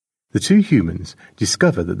 The two humans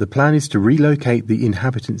discover that the plan is to relocate the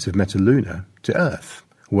inhabitants of Metaluna to Earth,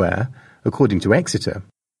 where, according to Exeter,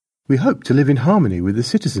 we hope to live in harmony with the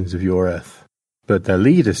citizens of your Earth. But their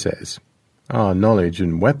leader says, our knowledge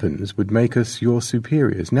and weapons would make us your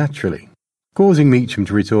superiors naturally, causing Meacham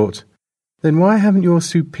to retort, then why haven't your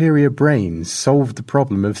superior brains solved the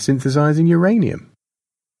problem of synthesizing uranium?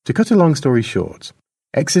 To cut a long story short,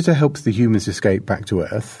 Exeter helps the humans escape back to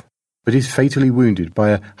Earth, but is fatally wounded by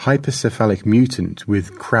a hypercephalic mutant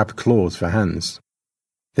with crab claws for hands.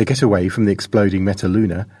 They get away from the exploding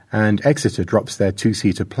Metaluna, and Exeter drops their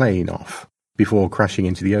two-seater plane off before crashing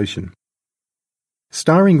into the ocean.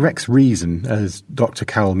 Starring Rex Reason as Dr.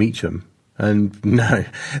 Cal Meacham, and no,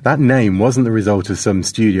 that name wasn't the result of some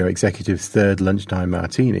studio executive's third lunchtime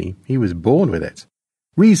martini. He was born with it.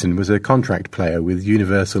 Reason was a contract player with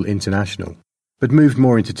Universal International, but moved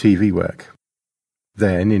more into TV work.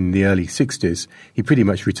 Then, in the early 60s, he pretty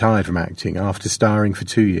much retired from acting after starring for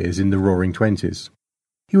 2 years in the Roaring Twenties.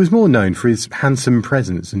 He was more known for his handsome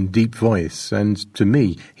presence and deep voice, and to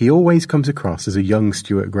me, he always comes across as a young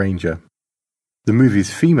Stuart Granger. The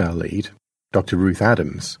movie's female lead, Dr. Ruth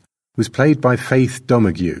Adams, was played by Faith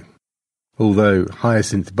Domergue, although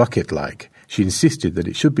Hyacinth Bucket-like, she insisted that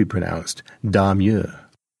it should be pronounced Darmieux.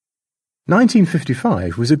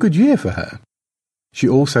 1955 was a good year for her. She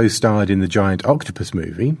also starred in the giant octopus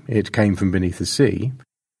movie, It Came From Beneath the Sea,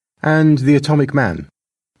 and The Atomic Man,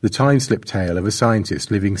 the time-slip tale of a scientist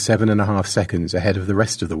living 7.5 seconds ahead of the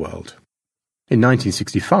rest of the world. In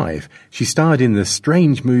 1965, she starred in the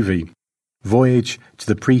strange movie Voyage to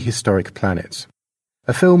the Prehistoric Planet,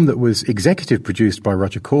 a film that was executive produced by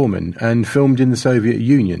Roger Corman and filmed in the Soviet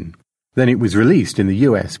Union. Then it was released in the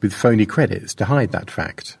US with phony credits to hide that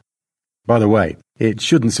fact. By the way, it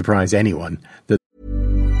shouldn't surprise anyone that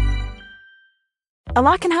A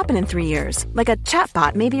lot can happen in 3 years, like a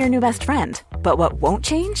chatbot may be your new best friend. But what won't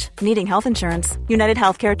change? Needing health insurance. United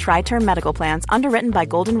Healthcare Tri-Term Medical Plans, underwritten by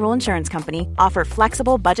Golden Rule Insurance Company, offer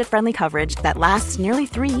flexible, budget-friendly coverage that lasts nearly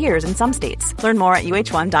 3 years in some states. Learn more at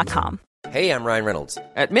uh1.com. Hey, I'm Ryan Reynolds.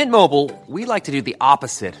 At Mint Mobile, we like to do the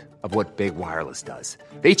opposite of what Big Wireless does.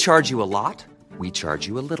 They charge you a lot, we charge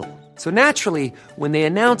you a little. So naturally, when they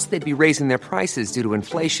announced they'd be raising their prices due to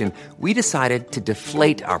inflation, we decided to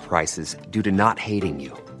deflate our prices due to not hating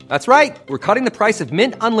you. That's right. We're cutting the price of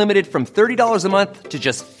Mint Unlimited from $30 a month to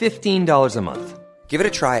just $15 a month. Give it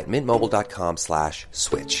a try at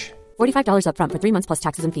mintmobile.com/switch. $45 up front for 3 months plus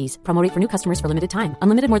taxes and fees. Promo rate for new customers for limited time.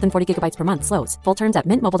 Unlimited more than 40 gigabytes per month. Slows full terms at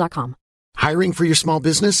mintmobile.com. Hiring for your small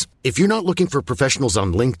business? If you're not looking for professionals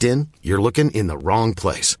on LinkedIn, you're looking in the wrong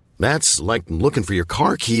place. That's like looking for your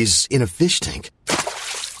car keys in a fish tank.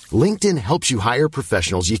 LinkedIn helps you hire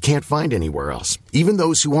professionals you can't find anywhere else, even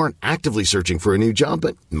those who aren't actively searching for a new job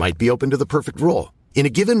but might be open to the perfect role. In a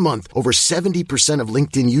given month, over 70% of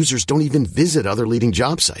LinkedIn users don't even visit other leading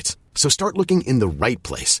job sites. So start looking in the right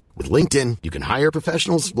place. With LinkedIn, you can hire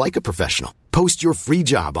professionals like a professional. Post your free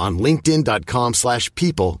job on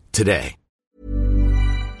linkedin.com/people today.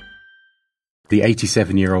 the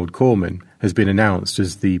 87-year-old Corman has been announced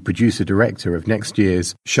as the producer-director of next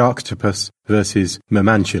year's Sharktopus vs.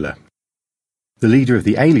 Murmantula. The leader of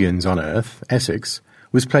the aliens on Earth, Essex,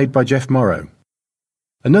 was played by Jeff Morrow.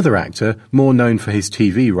 Another actor more known for his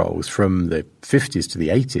TV roles from the 50s to the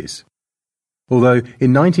 80s. Although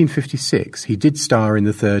in 1956 he did star in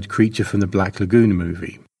the third Creature from the Black Lagoon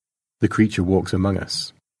movie, The Creature Walks Among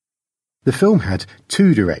Us. The film had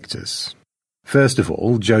two directors. First of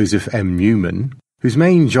all, Joseph M. Newman, whose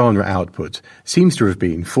main genre output seems to have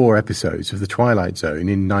been 4 episodes of The Twilight Zone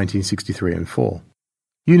in 1963 and 4.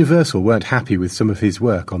 Universal weren't happy with some of his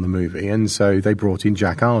work on the movie, and so they brought in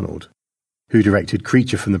Jack Arnold, who directed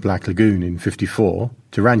Creature from the Black Lagoon in 54,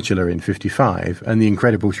 Tarantula in 55, and The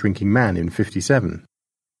Incredible Shrinking Man in 57.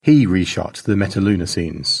 He reshot the Metaluna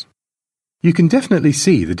scenes. You can definitely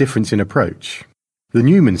see the difference in approach. The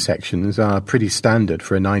Newman sections are pretty standard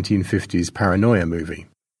for a 1950s paranoia movie.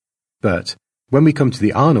 But when we come to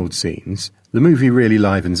the Arnold scenes, the movie really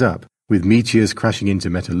livens up, with meteors crashing into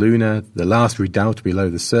Metaluna, the last redoubt below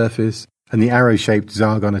the surface, and the arrow-shaped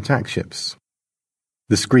Zargon attack ships.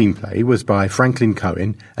 The screenplay was by Franklin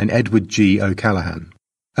Cohen and Edward G. O'Callaghan,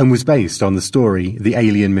 and was based on the story The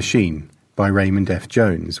Alien Machine by Raymond F.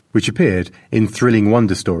 Jones, which appeared in Thrilling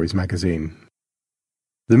Wonder Stories magazine.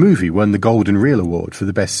 The movie won the Golden Reel Award for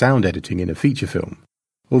the best sound editing in a feature film,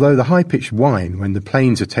 although the high-pitched whine when the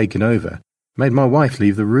planes are taken over made my wife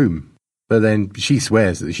leave the room, but then she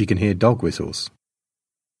swears that she can hear dog whistles.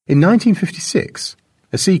 In 1956,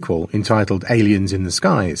 a sequel entitled Aliens in the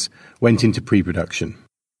Skies went into pre-production.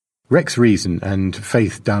 Rex Reason and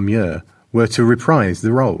Faith Damier were to reprise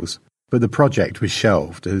the roles, but the project was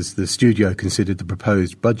shelved as the studio considered the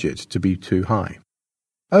proposed budget to be too high.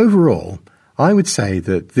 Overall, I would say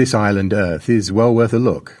that This Island Earth is well worth a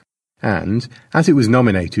look, and, as it was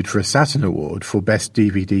nominated for a Saturn Award for Best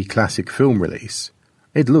DVD Classic Film Release,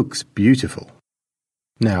 it looks beautiful.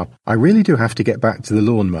 Now, I really do have to get back to the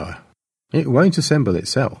lawnmower. It won't assemble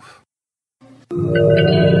itself.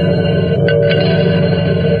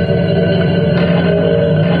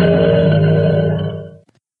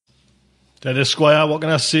 Dennis Squire, what can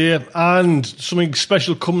I say? And something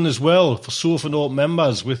special coming as well for Sofa Note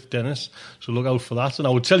members with Dennis. So look out for that. And I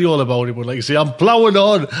will tell you all about it. But like I say, I'm ploughing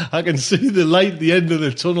on. I can see the light at the end of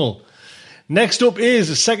the tunnel. Next up is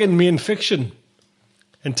a second main fiction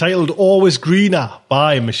entitled Always Greener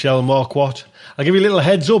by Michelle Marquardt. I'll give you a little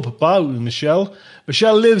heads up about Michelle.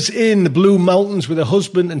 Michelle lives in the Blue Mountains with her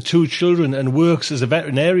husband and 2 children and works as a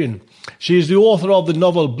veterinarian. She is the author of the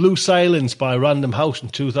novel Blue Silence by Random House in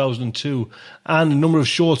 2002 and a number of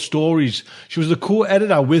short stories. She was the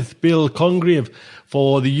co-editor with Bill Congreve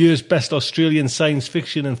for the year's Best Australian Science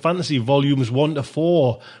Fiction and Fantasy Volumes 1 to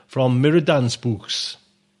 4 from Mirror Dance Books.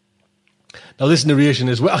 Now this narration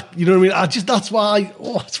is, you know what I mean? That's why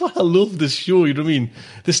I love this show, you know what I mean?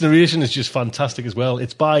 This narration is just fantastic as well.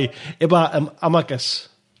 It's by Iba Amakas.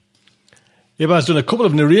 Iba's done a couple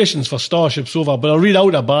of narrations for Starship Sofa, but I'll read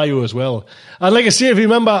out her bio as well. And like I say, if you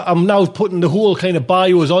remember, I'm now putting the whole kind of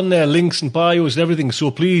bios on there, links and bios and everything.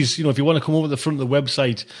 So please, if you want to come over to the front of the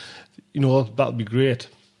website, that would be great.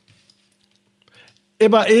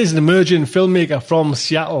 Ibba is an emerging filmmaker from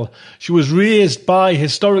Seattle. She was raised by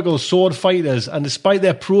historical sword fighters, and despite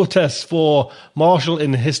their protests for martial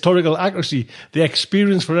and historical accuracy, the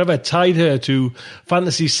experience forever tied her to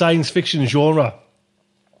fantasy science fiction genre.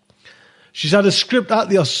 She's had a script at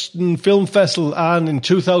the Austin Film Festival and in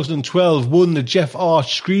 2012 won the Jeff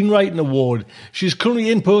Arch Screenwriting Award. She's currently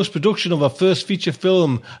in post-production of her first feature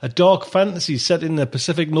film, a dark fantasy set in the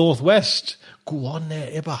Pacific Northwest. Go on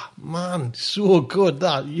there, Ibba. Man, so good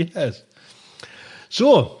that, yes.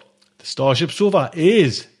 So, the Starship Sofa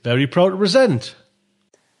is very proud to present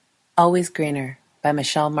Always Greener by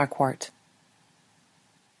Michelle Marquardt.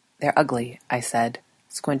 They're ugly, I said,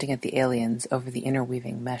 squinting at the aliens over the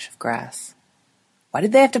interweaving mesh of grass. Why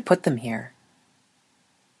did they have to put them here?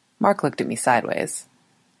 Mark looked at me sideways.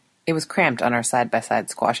 It was cramped on our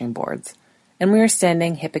side-by-side squashing boards, and we were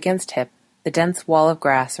standing hip against hip, the dense wall of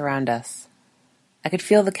grass around us. I could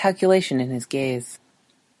feel the calculation in his gaze.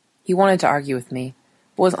 He wanted to argue with me,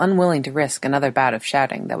 but was unwilling to risk another bout of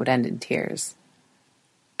shouting that would end in tears.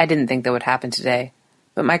 I didn't think that would happen today,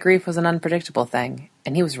 but my grief was an unpredictable thing,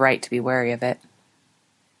 and he was right to be wary of it.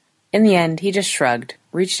 In the end, he just shrugged,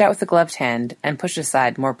 reached out with a gloved hand, and pushed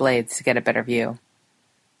aside more blades to get a better view.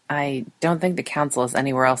 I don't think the council has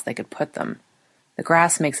anywhere else they could put them. The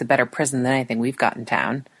grass makes a better prison than anything we've got in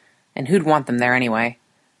town, and who'd want them there anyway?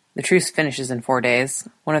 The truce finishes in 4 days.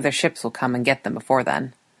 One of their ships will come and get them before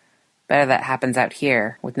then. Better that happens out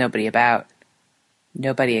here, with nobody about.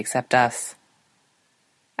 Nobody except us.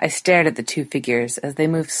 I stared at the two figures as they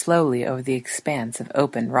moved slowly over the expanse of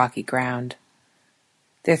open, rocky ground.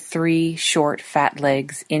 Their 3 short, fat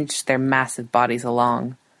legs inched their massive bodies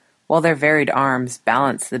along, while their varied arms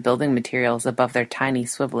balanced the building materials above their tiny,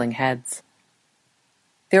 swiveling heads.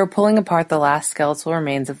 They were pulling apart the last skeletal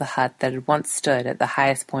remains of the hut that had once stood at the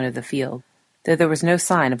highest point of the field, though there was no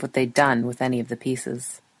sign of what they'd done with any of the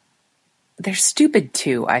pieces. They're stupid,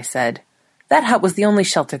 too, I said. That hut was the only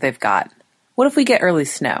shelter they've got. What if we get early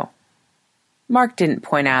snow? Mark didn't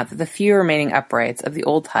point out that the few remaining uprights of the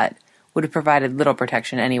old hut would have provided little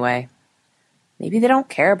protection anyway. Maybe they don't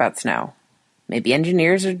care about snow. Maybe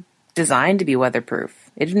engineers are designed to be weatherproof.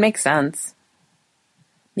 It'd make sense.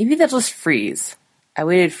 Maybe they'll just freeze. I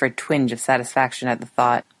waited for a twinge of satisfaction at the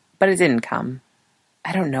thought, but it didn't come.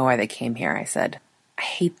 I don't know why they came here, I said. I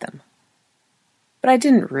hate them. But I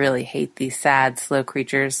didn't really hate these sad, slow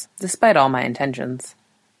creatures, despite all my intentions.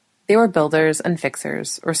 They were builders and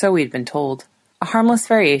fixers, or so we'd been told, a harmless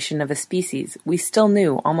variation of a species we still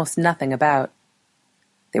knew almost nothing about.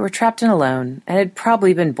 They were trapped and alone, and had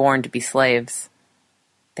probably been born to be slaves.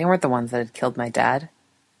 They weren't the ones that had killed my dad.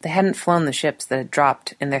 They hadn't flown the ships that had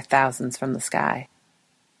dropped in their thousands from the sky.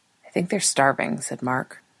 I think they're starving, said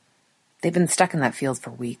Mark. They've been stuck in that field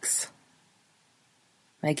for weeks.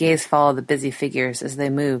 My gaze followed the busy figures as they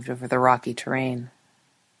moved over the rocky terrain.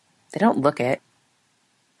 They don't look it.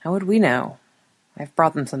 How would we know? I've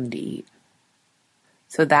brought them something to eat.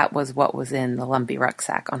 So that was what was in the lumpy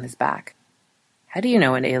rucksack on his back. How do you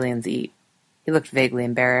know what aliens eat? He looked vaguely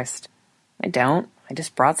embarrassed. I don't. I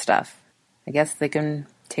just brought stuff. I guess they can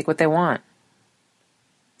take what they want.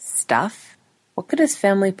 Stuff? What could his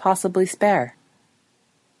family possibly spare?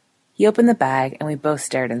 He opened the bag and we both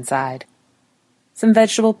stared inside. Some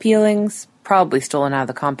vegetable peelings, probably stolen out of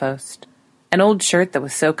the compost. An old shirt that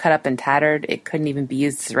was so cut up and tattered it couldn't even be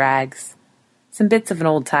used as rags. Some bits of an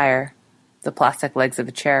old tire. The plastic legs of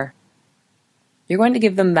a chair. You're going to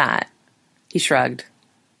give them that? He shrugged.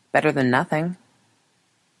 Better than nothing.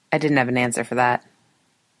 I didn't have an answer for that.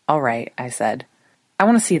 All right, I said. I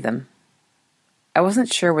want to see them. I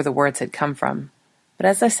wasn't sure where the words had come from, but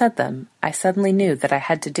as I said them, I suddenly knew that I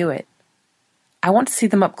had to do it. I want to see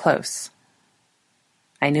them up close.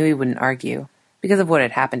 I knew he wouldn't argue, because of what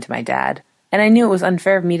had happened to my dad, and I knew it was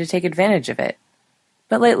unfair of me to take advantage of it.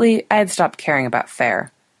 But lately, I had stopped caring about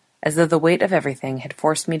fair, as though the weight of everything had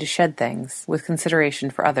forced me to shed things, with consideration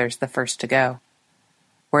for others the first to go.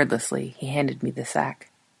 Wordlessly, he handed me the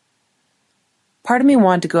sack. Part of me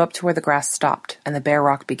wanted to go up to where the grass stopped and the bare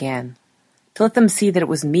rock began, to let them see that it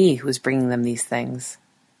was me who was bringing them these things.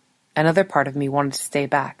 Another part of me wanted to stay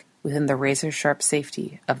back, within the razor-sharp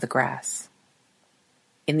safety of the grass.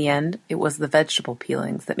 In the end, it was the vegetable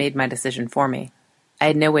peelings that made my decision for me. I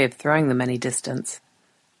had no way of throwing them any distance.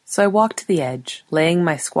 So I walked to the edge, laying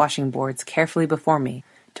my squashing boards carefully before me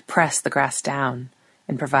to press the grass down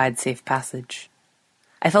and provide safe passage.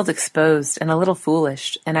 I felt exposed and a little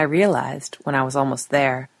foolish, and I realized, when I was almost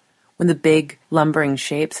there, when the big, lumbering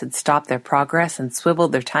shapes had stopped their progress and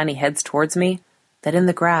swiveled their tiny heads towards me, that in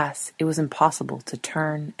the grass it was impossible to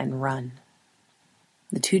turn and run.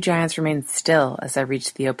 The two giants remained still as I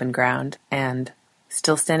reached the open ground, and,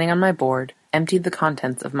 still standing on my board, emptied the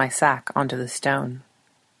contents of my sack onto the stone.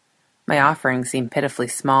 My offering seemed pitifully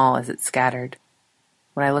small as it scattered.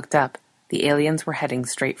 When I looked up, the aliens were heading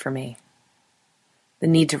straight for me. The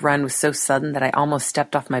need to run was so sudden that I almost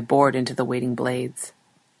stepped off my board into the waiting blades.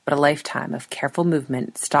 But a lifetime of careful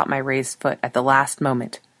movement stopped my raised foot at the last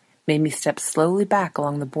moment, made me step slowly back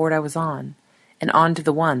along the board I was on, and onto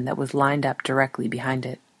the one that was lined up directly behind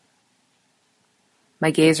it. My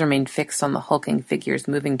gaze remained fixed on the hulking figures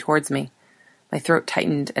moving towards me. My throat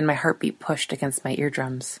tightened and my heartbeat pushed against my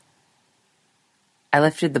eardrums. I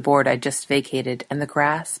lifted the board I'd just vacated, and the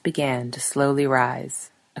grass began to slowly rise,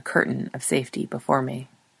 a curtain of safety before me.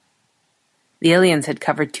 The aliens had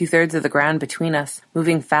covered 2/3 of the ground between us,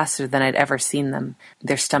 moving faster than I'd ever seen them,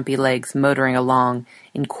 their stumpy legs motoring along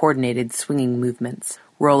in coordinated swinging movements,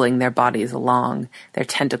 rolling their bodies along, their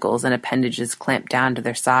tentacles and appendages clamped down to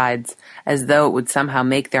their sides, as though it would somehow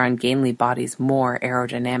make their ungainly bodies more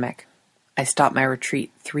aerodynamic. I stopped my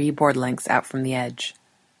retreat 3 board lengths out from the edge.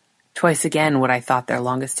 Twice again what I thought their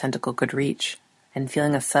longest tentacle could reach, and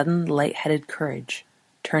feeling a sudden light-headed courage,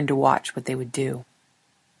 turned to watch what they would do.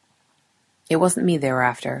 It wasn't me they were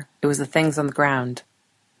after, it was the things on the ground.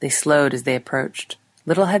 They slowed as they approached,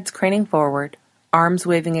 little heads craning forward, arms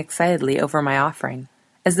waving excitedly over my offering,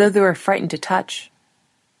 as though they were frightened to touch.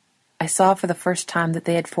 I saw for the first time that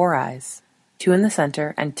they had 4 eyes, 2 in the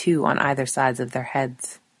center and 2 on either sides of their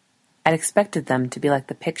heads. I'd expected them to be like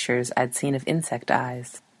the pictures I'd seen of insect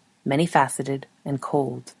eyes, many-faceted and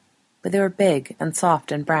cold, but they were big and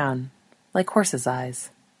soft and brown, like horses' eyes.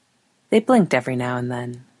 They blinked every now and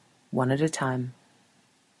then, one at a time.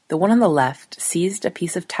 The one on the left seized a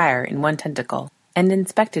piece of tire in one tentacle and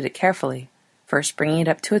inspected it carefully, first bringing it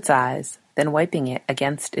up to its eyes, then wiping it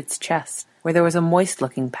against its chest, where there was a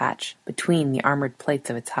moist-looking patch between the armored plates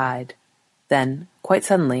of its hide. Then, quite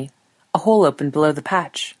suddenly, a hole opened below the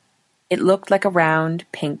patch. It looked like a round,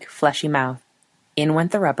 pink, fleshy mouth. In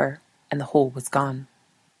went the rubber, and the hole was gone.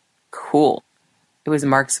 Cool. It was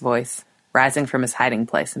Mark's voice, rising from his hiding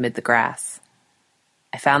place amid the grass.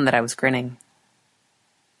 I found that I was grinning.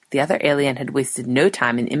 The other alien had wasted no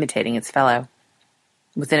time in imitating its fellow.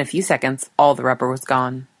 Within a few seconds, all the rubber was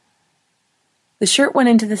gone. The shirt went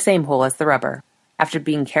into the same hole as the rubber, after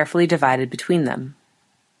being carefully divided between them.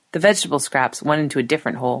 The vegetable scraps went into a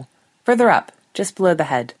different hole, further up, just below the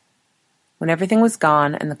head. When everything was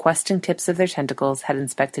gone and the questing tips of their tentacles had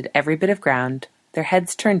inspected every bit of ground, their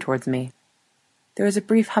heads turned towards me. There was a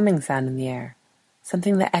brief humming sound in the air,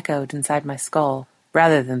 something that echoed inside my skull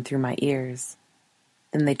rather than through my ears.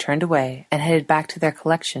 Then they turned away and headed back to their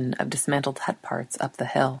collection of dismantled hut parts up the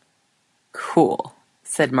hill. Cool,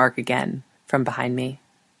 said Mark again, from behind me.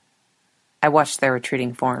 I watched their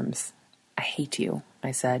retreating forms. I hate you,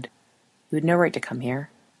 I said. You had no right to come here.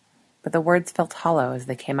 But the words felt hollow as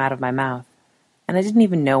they came out of my mouth, and I didn't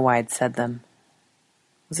even know why I'd said them.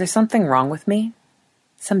 Was there something wrong with me?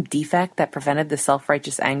 Some defect that prevented the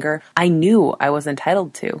self-righteous anger I knew I was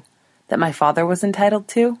entitled to, that my father was entitled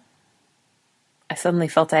to? I suddenly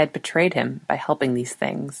felt I had betrayed him by helping these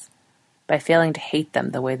things, by failing to hate them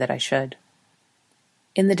the way that I should.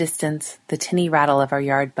 In the distance, the tinny rattle of our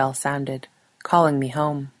yard bell sounded, calling me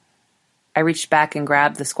home. I reached back and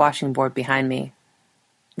grabbed the squashing board behind me.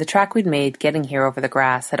 The track we'd made getting here over the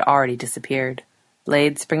grass had already disappeared,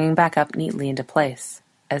 blades springing back up neatly into place,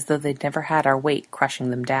 as though they'd never had our weight crushing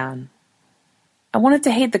them down. I wanted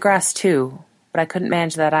to hate the grass too, but I couldn't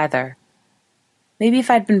manage that either. Maybe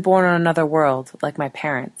if I'd been born on another world, like my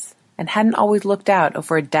parents, and hadn't always looked out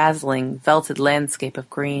over a dazzling, velted landscape of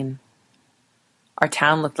green. Our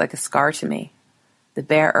town looked like a scar to me, the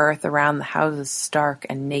bare earth around the houses stark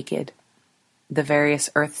and naked, the various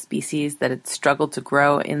earth species that had struggled to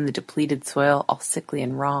grow in the depleted soil all sickly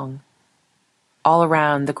and wrong. All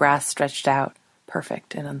around, the grass stretched out,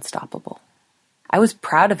 perfect and unstoppable. I was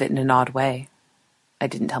proud of it in an odd way. I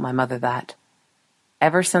didn't tell my mother that.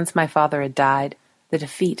 Ever since my father had died, the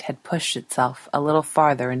defeat had pushed itself a little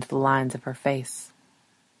farther into the lines of her face.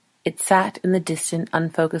 It sat in the distant,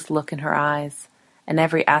 unfocused look in her eyes, and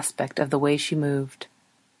every aspect of the way she moved.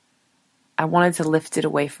 I wanted to lift it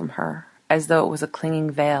away from her, as though it was a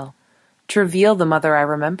clinging veil, to reveal the mother I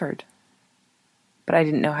remembered. But I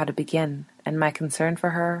didn't know how to begin, and my concern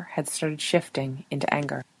for her had started shifting into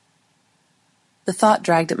anger. The thought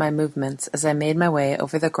dragged at my movements as I made my way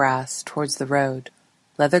over the grass towards the road,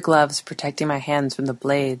 leather gloves protecting my hands from the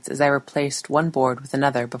blades as I replaced one board with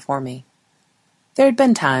another before me. There had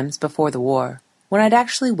been times, before the war, when I'd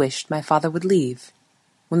actually wished my father would leave,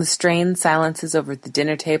 when the strained silences over the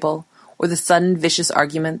dinner table or the sudden vicious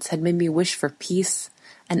arguments had made me wish for peace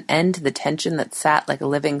an end to the tension that sat like a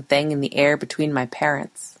living thing in the air between my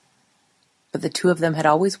parents. But the two of them had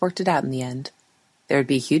always worked it out in the end. There would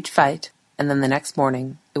be a huge fight, and then the next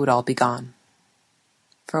morning it would all be gone.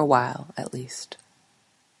 For a while, at least.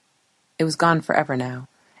 It was gone forever now,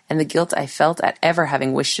 and the guilt I felt at ever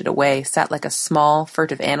having wished it away sat like a small,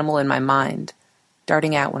 furtive animal in my mind,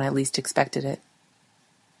 darting out when I least expected it.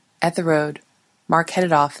 At the road, Mark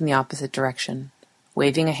headed off in the opposite direction,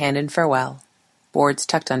 waving a hand in farewell, boards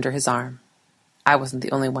tucked under his arm. I wasn't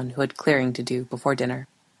the only one who had clearing to do before dinner.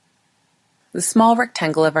 The small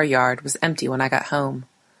rectangle of our yard was empty when I got home,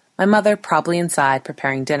 my mother probably inside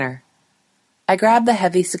preparing dinner. I grabbed the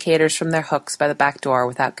heavy cicadas from their hooks by the back door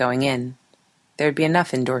without going in. There would be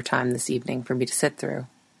enough indoor time this evening for me to sit through.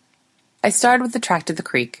 I started with the track to the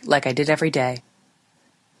creek, like I did every day.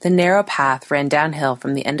 The narrow path ran downhill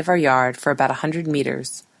from the end of our yard for about 100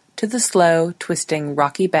 meters, to the slow, twisting,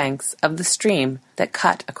 rocky banks of the stream that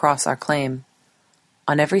cut across our claim.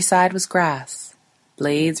 On every side was grass,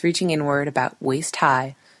 blades reaching inward about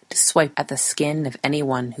waist-high to swipe at the skin of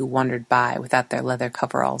anyone who wandered by without their leather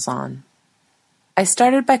coveralls on. I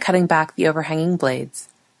started by cutting back the overhanging blades,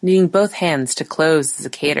 needing both hands to close the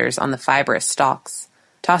cicadas on the fibrous stalks,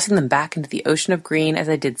 tossing them back into the ocean of green as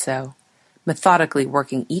I did so, methodically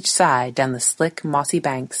working each side down the slick, mossy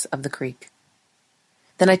banks of the creek.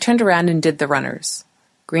 Then I turned around and did the runners,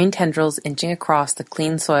 green tendrils inching across the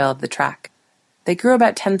clean soil of the track. They grew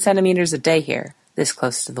about 10 centimeters a day here, this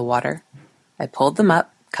close to the water. I pulled them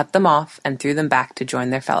up, cut them off, and threw them back to join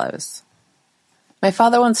their fellows. My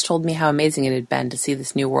father once told me how amazing it had been to see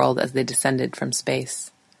this new world as they descended from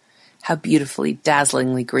space. How beautifully,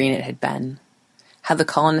 dazzlingly green it had been. How the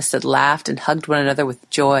colonists had laughed and hugged one another with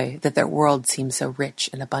joy that their world seemed so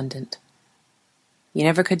rich and abundant. You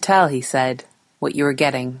never could tell, he said, what you were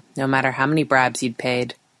getting, no matter how many bribes you'd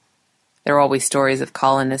paid. There were always stories of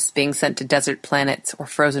colonists being sent to desert planets or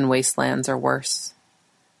frozen wastelands or worse.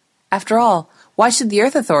 After all, why should the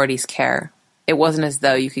Earth authorities care? It wasn't as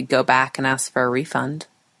though you could go back and ask for a refund.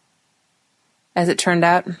 As it turned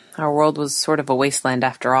out, our world was sort of a wasteland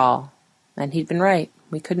after all, and he'd been right,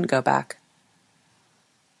 we couldn't go back.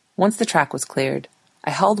 Once the track was cleared,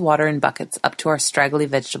 I hauled water in buckets up to our straggly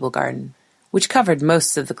vegetable garden, which covered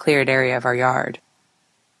most of the cleared area of our yard.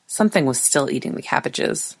 Something was still eating the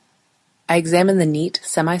cabbages. I examined the neat,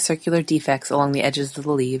 semicircular defects along the edges of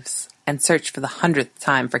the leaves, and searched for the 100th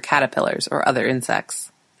time for caterpillars or other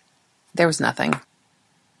insects. There was nothing.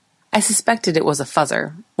 I suspected it was a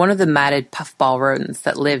fuzzer, one of the matted puffball rodents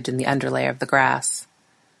that lived in the underlayer of the grass.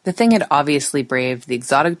 The thing had obviously braved the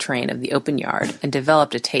exotic terrain of the open yard and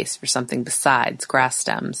developed a taste for something besides grass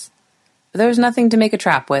stems. But there was nothing to make a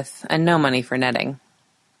trap with, and no money for netting.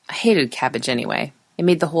 I hated cabbage anyway. It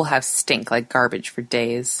made the whole house stink like garbage for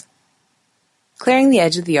days. Clearing the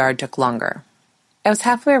edge of the yard took longer. I was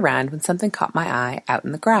halfway around when something caught my eye out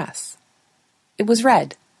in the grass. It was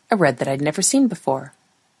red, a red that I'd never seen before.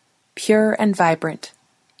 Pure and vibrant,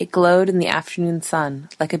 it glowed in the afternoon sun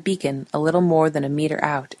like a beacon a little more than a meter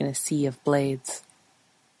out in a sea of blades.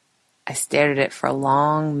 I stared at it for a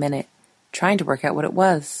long minute, trying to work out what it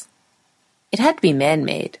was. It had to be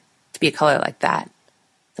man-made, to be a color like that,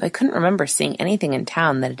 though I couldn't remember seeing anything in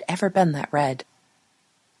town that had ever been that red.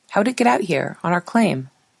 How did it get out here, on our claim?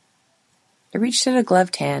 I reached out a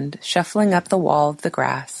gloved hand, shuffling up the wall of the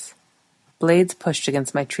grass. Blades pushed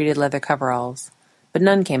against my treated leather coveralls, but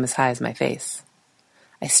none came as high as my face.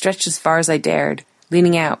 I stretched as far as I dared,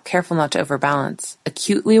 leaning out, careful not to overbalance,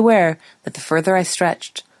 acutely aware that the further I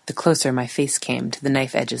stretched, the closer my face came to the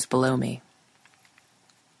knife edges below me.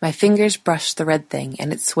 My fingers brushed the red thing,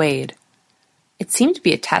 and it swayed. It seemed to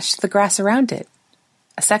be attached to the grass around it.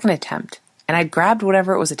 A second attempt, and I'd grabbed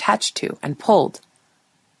whatever it was attached to and pulled,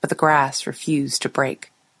 but the grass refused to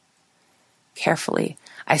break. Carefully,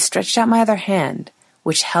 I stretched out my other hand,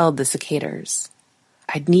 which held the cicadas.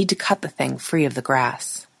 I'd need to cut the thing free of the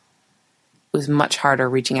grass. It was much harder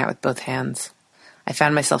reaching out with both hands. I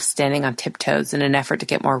found myself standing on tiptoes in an effort to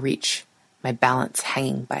get more reach, my balance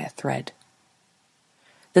hanging by a thread.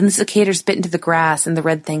 Then the cicadas bit into the grass and the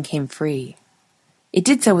red thing came free. It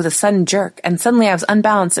did so with a sudden jerk, and suddenly I was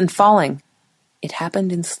unbalanced and falling. It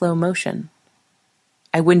happened in slow motion.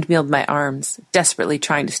 I windmilled my arms, desperately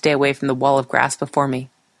trying to stay away from the wall of grass before me.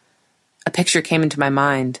 A picture came into my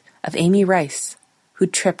mind of Amy Rice,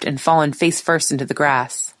 who'd tripped and fallen face first into the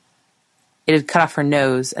grass. It had cut off her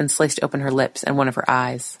nose and sliced open her lips and one of her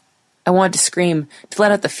eyes. I wanted to scream, to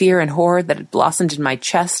let out the fear and horror that had blossomed in my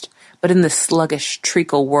chest, but in this sluggish,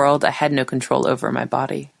 treacle world I had no control over my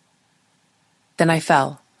body. Then I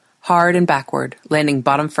fell, hard and backward, landing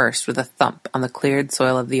bottom first with a thump on the cleared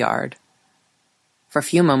soil of the yard. For a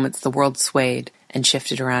few moments, the world swayed and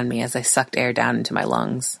shifted around me as I sucked air down into my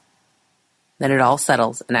lungs. Then it all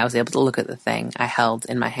settled, and I was able to look at the thing I held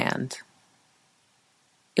in my hand.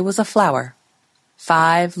 It was a flower.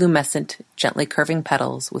 5 lumescent, gently curving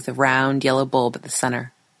petals with a round yellow bulb at the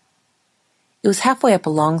center. It was halfway up a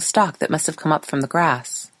long stalk that must have come up from the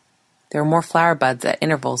grass. There were more flower buds at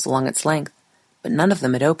intervals along its length, but none of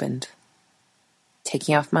them had opened.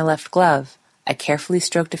 Taking off my left glove, I carefully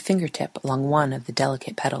stroked a fingertip along one of the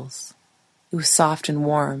delicate petals. It was soft and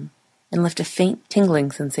warm, and left a faint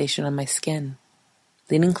tingling sensation on my skin.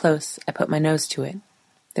 Leaning close, I put my nose to it.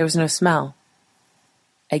 There was no smell.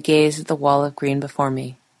 I gazed at the wall of green before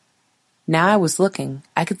me. Now I was looking,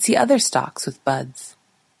 I could see other stalks with buds.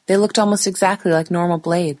 They looked almost exactly like normal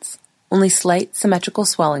blades, only slight symmetrical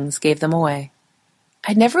swellings gave them away.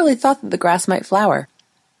 I'd never really thought that the grass might flower.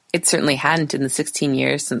 It certainly hadn't in the 16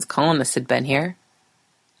 years since colonists had been here.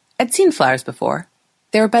 I'd seen flowers before.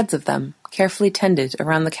 There were beds of them, carefully tended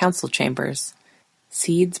around the council chambers.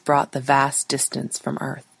 Seeds brought the vast distance from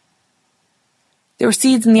Earth. There were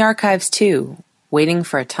seeds in the archives, too, waiting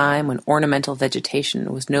for a time when ornamental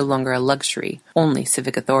vegetation was no longer a luxury only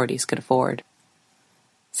civic authorities could afford.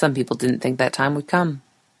 Some people didn't think that time would come.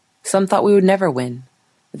 Some thought we would never win,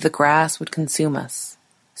 that the grass would consume us,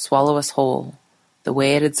 swallow us whole, the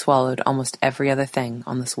way it had swallowed almost every other thing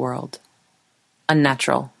on this world.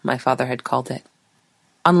 Unnatural, my father had called it.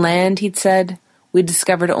 On land, he'd said, we'd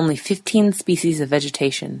discovered only 15 species of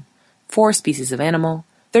vegetation, 4 species of animal,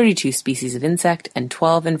 32 species of insect, and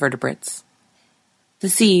 12 invertebrates. The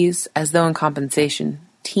seas, as though in compensation,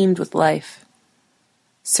 teemed with life.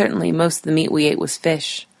 Certainly most of the meat we ate was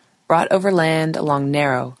fish, brought over land along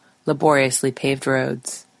narrow, laboriously paved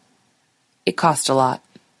roads. It cost a lot.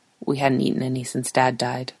 We hadn't eaten any since Dad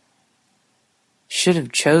died. Should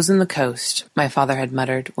have chosen the coast, my father had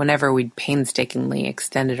muttered whenever we'd painstakingly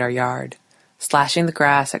extended our yard, slashing the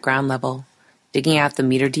grass at ground level, digging out the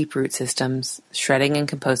meter-deep root systems, shredding and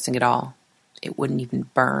composting it all. It wouldn't even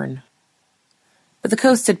burn. But the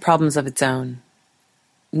coast had problems of its own.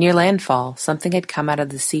 Near landfall, something had come out of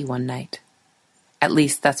the sea one night. At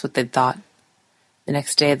least that's what they'd thought. The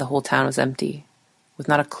next day the whole town was empty, with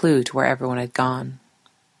not a clue to where everyone had gone.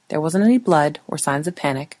 There wasn't any blood or signs of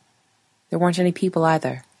panic. There weren't any people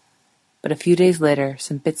either. But a few days later,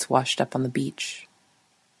 some bits washed up on the beach.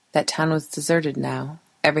 That town was deserted now,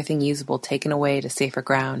 everything usable taken away to safer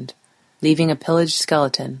ground, leaving a pillaged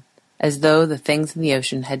skeleton, as though the things in the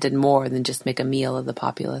ocean had done more than just make a meal of the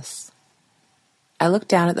populace. I looked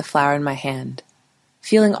down at the flower in my hand,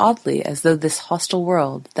 feeling oddly as though this hostile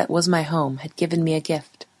world that was my home had given me a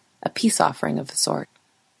gift, a peace offering of a sort.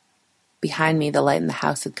 Behind me, the light in the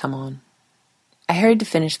house had come on. I hurried to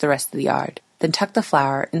finish the rest of the yard, then tucked the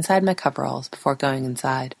flower inside my coveralls before going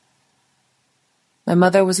inside. My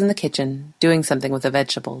mother was in the kitchen, doing something with the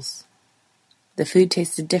vegetables. The food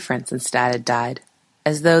tasted different since Dad had died,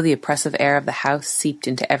 as though the oppressive air of the house seeped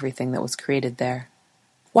into everything that was created there.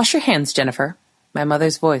 "Wash your hands, Jennifer." My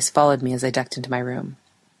mother's voice followed me as I ducked into my room.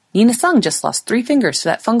 "Nina Sung just lost 3 fingers to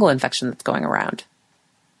that fungal infection that's going around."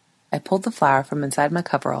 I pulled the flower from inside my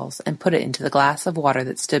coveralls and put it into the glass of water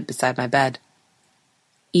that stood beside my bed.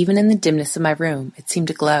 Even in the dimness of my room, it seemed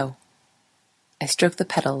to glow. I stroked the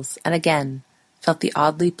petals and again felt the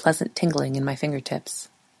oddly pleasant tingling in my fingertips.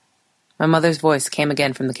 My mother's voice came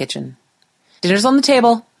again from the kitchen. "Dinner's on the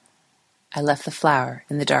table." I left the flower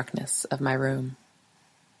in the darkness of my room.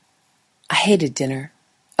 I hated dinner.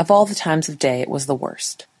 Of all the times of day, it was the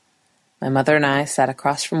worst. My mother and I sat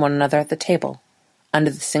across from one another at the table, under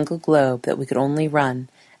the single globe that we could only run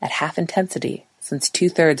at half intensity since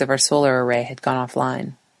 2/3 of our solar array had gone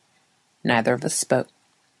offline. Neither of us spoke.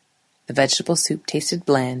 The vegetable soup tasted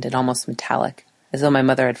bland and almost metallic, as though my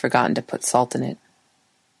mother had forgotten to put salt in it.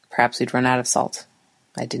 Perhaps we'd run out of salt.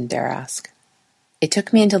 I didn't dare ask. It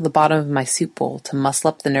took me until the bottom of my soup bowl to muscle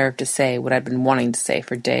up the nerve to say what I'd been wanting to say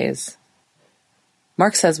for days.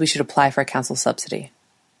 "Mark says we should apply for a council subsidy."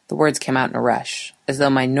 The words came out in a rush, as though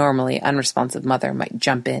my normally unresponsive mother might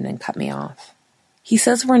jump in and cut me off. "He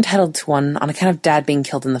says we're entitled to one on account of Dad being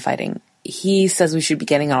killed in the fighting. He says we should be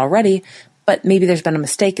getting it already, but maybe there's been a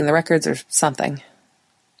mistake in the records or something."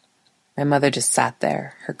 My mother just sat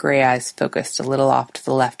there, her gray eyes focused a little off to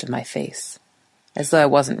the left of my face, as though I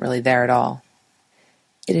wasn't really there at all.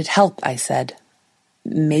 "It'd help," I said.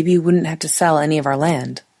 "Maybe we wouldn't have to sell any of our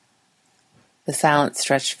land." The silence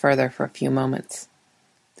stretched further for a few moments.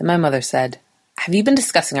 Then my mother said, "Have you been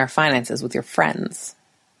discussing our finances with your friends?"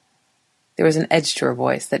 There was an edge to her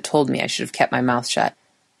voice that told me I should have kept my mouth shut.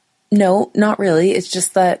 "No, not really. It's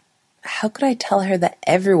just that, how could I tell her that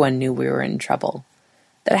everyone knew we were in trouble?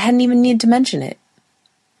 That I hadn't even needed to mention it?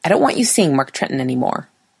 "I don't want you seeing Mark Trenton anymore,"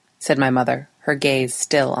 said my mother, her gaze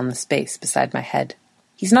still on the space beside my head.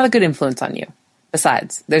 "He's not a good influence on you.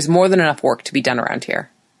 Besides, there's more than enough work to be done around here."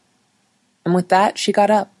 And with that, she got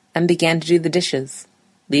up and began to do the dishes,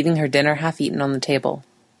 leaving her dinner half-eaten on the table.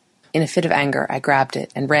 In a fit of anger, I grabbed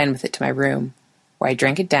it and ran with it to my room, where I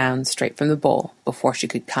drank it down straight from the bowl before she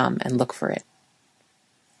could come and look for it.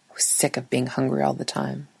 I was sick of being hungry all the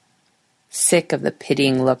time. Sick of the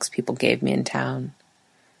pitying looks people gave me in town.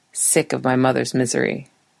 Sick of my mother's misery.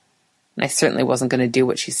 And I certainly wasn't going to do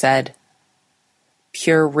what she said.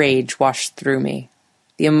 Pure rage washed through me,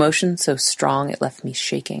 the emotion so strong it left me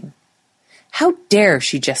shaking. How dare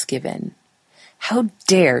she just give in? How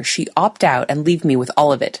dare she opt out and leave me with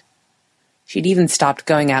all of it? She'd even stopped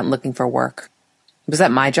going out and looking for work. Was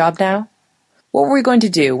that my job now? What were we going to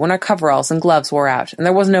do when our coveralls and gloves wore out and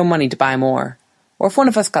there was no money to buy more? Or if one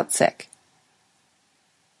of us got sick?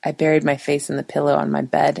 I buried my face in the pillow on my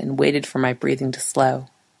bed and waited for my breathing to slow.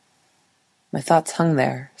 My thoughts hung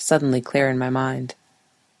there, suddenly clear in my mind.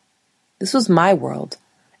 This was my world,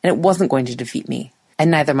 and it wasn't going to defeat me,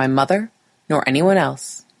 and neither my mother nor anyone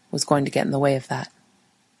else was going to get in the way of that.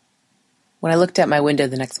 When I looked out my window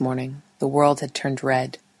the next morning, the world had turned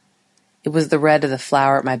red. It was the red of the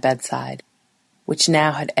flower at my bedside, which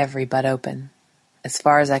now had every bud open. As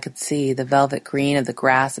far as I could see, the velvet green of the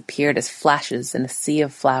grass appeared as flashes in a sea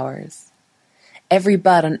of flowers. Every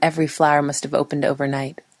bud on every flower must have opened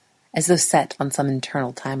overnight, as though set on some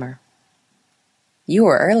internal timer. "You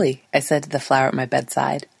were early," I said to the flower at my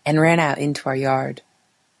bedside, and ran out into our yard.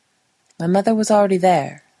 My mother was already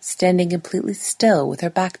there, standing completely still with her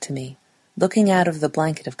back to me, looking out of the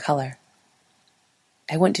blanket of color.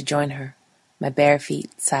 I went to join her, my bare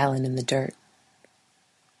feet silent in the dirt.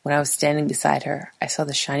 When I was standing beside her, I saw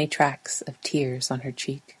the shiny tracks of tears on her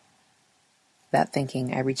cheek. Without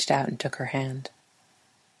thinking, I reached out and took her hand.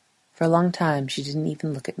 For a long time, she didn't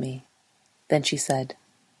even look at me. Then she said,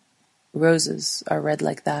 "Roses are red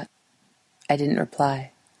like that." I didn't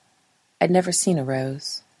reply. I'd never seen a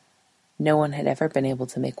rose. No one had ever been able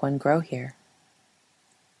to make one grow here.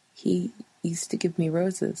 "He used to give me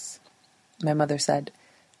roses," my mother said,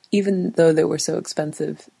 "even though they were so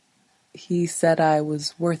expensive. He said I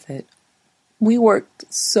was worth it. We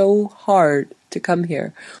worked so hard to come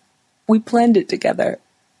here. We planned it together.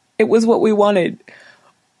 It was what we wanted.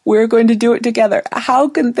 We're going to do it together. How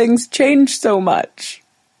can things change so much?"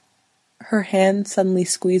 Her hand suddenly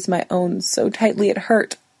squeezed my own so tightly it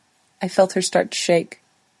hurt. I felt her start to shake.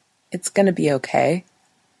 "It's going to be okay."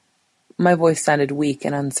 My voice sounded weak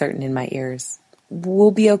and uncertain in my ears.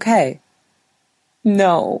 "We'll be okay."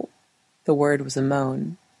 "No." The word was a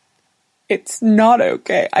moan. "It's not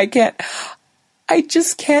okay. I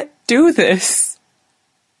just can't do this."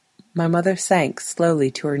 My mother sank slowly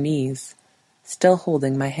to her knees, still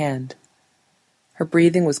holding my hand. Her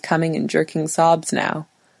breathing was coming in jerking sobs now,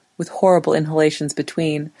 with horrible inhalations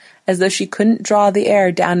between, as though she couldn't draw the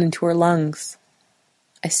air down into her lungs.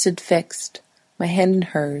 I stood fixed, my hand in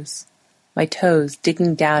hers, my toes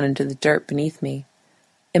digging down into the dirt beneath me,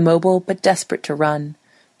 immobile but desperate to run,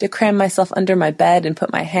 to cram myself under my bed and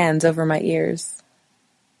put my hands over my ears.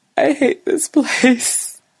 "I hate this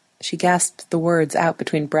place." She gasped the words out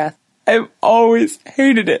between breath. "I've always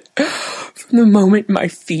hated it. From the moment my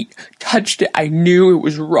feet touched it, I knew it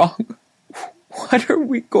was wrong. What are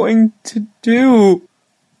we going to do?"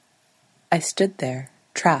 I stood there,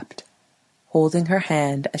 trapped, holding her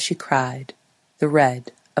hand as she cried, the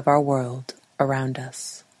red of our world around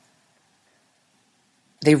us.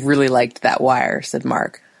 "They really liked that wire," said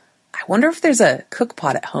Mark. "I wonder if there's a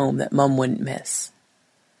cookpot at home that Mum wouldn't miss."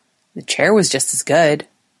 "The chair was just as good."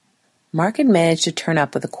 Mark had managed to turn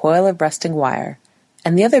up with a coil of rusting wire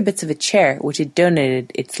and the other bits of a chair which had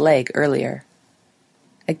donated its leg earlier.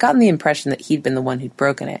 I'd gotten the impression that he'd been the one who'd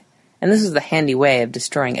broken it, and this was the handy way of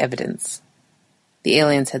destroying evidence. The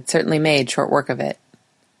aliens had certainly made short work of it.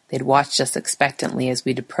 They'd watched us expectantly as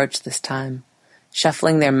we'd approached this time,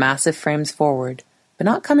 shuffling their massive frames forward, but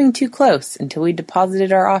not coming too close until we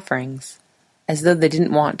deposited our offerings, as though they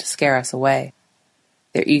didn't want to scare us away.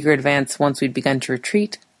 Their eager advance once we'd begun to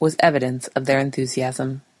retreat was evidence of their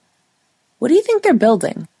enthusiasm. "What do you think they're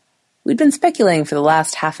building?" We'd been speculating for the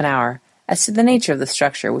last half an hour as to the nature of the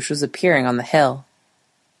structure which was appearing on the hill.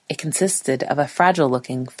 It consisted of a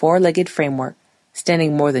fragile-looking, four-legged framework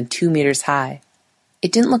standing more than 2 meters high.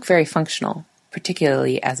 It didn't look very functional,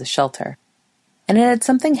 particularly as a shelter, and it had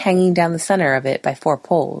something hanging down the center of it by 4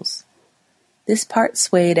 poles. This part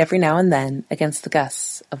swayed every now and then against the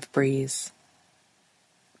gusts of the breeze.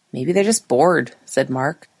 "Maybe they're just bored," said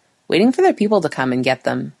Mark, "waiting for their people to come and get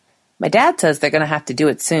them. My dad says they're going to have to do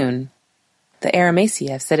it soon." the Aramaci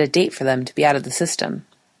have set a date for them to be out of the system.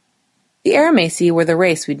 The Aramaci were the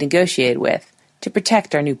race we'd negotiated with to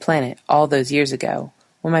protect our new planet all those years ago,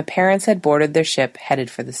 when my parents had boarded their ship headed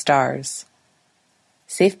for the stars.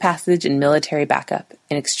 Safe passage and military backup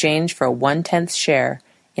in exchange for a 1/10 share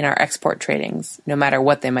in our export tradings, no matter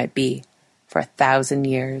what they might be, for 1,000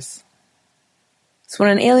 years. So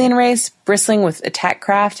when an alien race, bristling with attack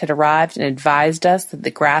craft, had arrived and advised us that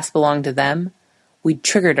the grass belonged to them, we'd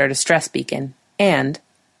triggered our distress beacon, and,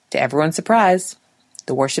 to everyone's surprise,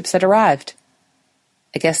 the warships had arrived.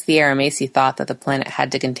 I guess the Aramaci thought that the planet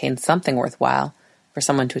had to contain something worthwhile for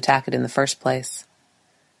someone to attack it in the first place.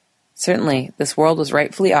 Certainly, this world was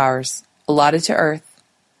rightfully ours, allotted to Earth,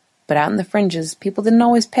 but out in the fringes, people didn't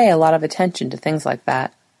always pay a lot of attention to things like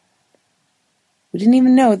that. We didn't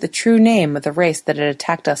even know what the true name of the race that had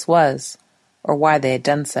attacked us was, or why they had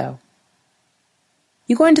done so.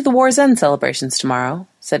 "You going to the War's End celebrations tomorrow?"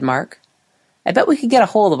 said Mark. "I bet we could get a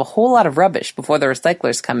hold of a whole lot of rubbish before the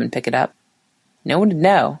recyclers come and pick it up. No one would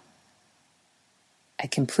know."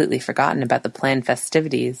 I'd completely forgotten about the planned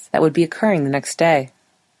festivities that would be occurring the next day.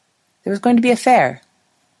 There was going to be a fair.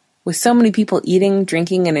 With so many people eating,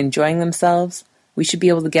 drinking, and enjoying themselves, we should be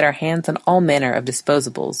able to get our hands on all manner of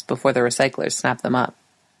disposables before the recyclers snap them up.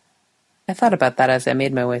 I thought about that as I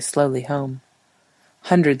made my way slowly home.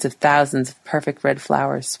 Hundreds of thousands of perfect red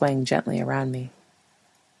flowers swaying gently around me.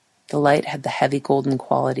 The light had the heavy golden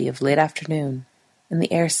quality of late afternoon, and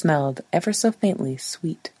the air smelled, ever so faintly,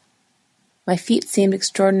 sweet. My feet seemed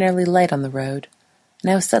extraordinarily light on the road,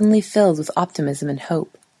 and I was suddenly filled with optimism and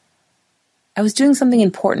hope. I was doing something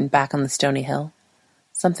important back on the stony hill,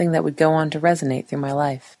 something that would go on to resonate through my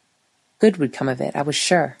life. Good would come of it, I was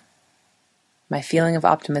sure. My feeling of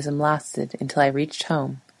optimism lasted until I reached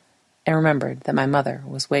home and remembered that my mother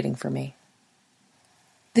was waiting for me.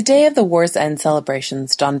 The day of the War's End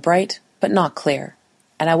celebrations dawned bright but not clear,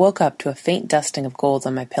 and I woke up to a faint dusting of gold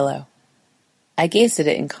on my pillow. I gazed at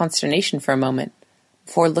it in consternation for a moment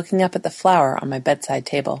before looking up at the flower on my bedside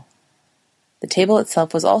table. The table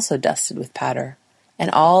itself was also dusted with powder,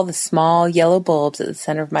 and all the small yellow bulbs at the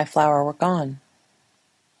center of my flower were gone.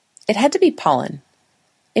 It had to be pollen.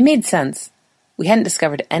 It made sense. We hadn't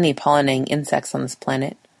discovered any pollinating insects on this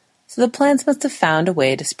planet, so the plants must have found a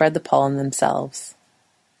way to spread the pollen themselves.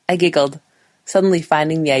 I giggled, suddenly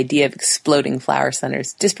finding the idea of exploding flower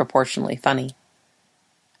centers disproportionately funny.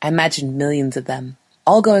 I imagined millions of them,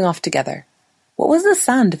 all going off together. What was the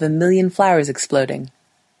sound of a million flowers exploding?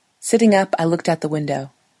 Sitting up, I looked out the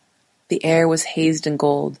window. The air was hazed in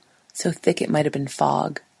gold, so thick it might have been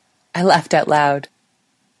fog. I laughed out loud.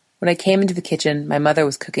 When I came into the kitchen, my mother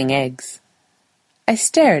was cooking eggs. I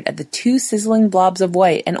stared at the 2 sizzling blobs of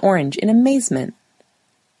white and orange in amazement.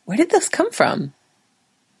 Where did those come from?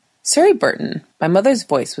 "Surrey Burton," my mother's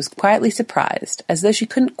voice was quietly surprised, as though she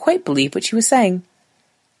couldn't quite believe what she was saying.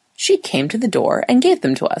 "She came to the door and gave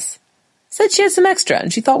them to us. Said she had some extra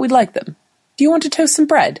and she thought we'd like them. Do you want to toast some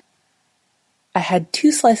bread?" I had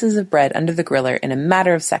 2 slices of bread under the griller in a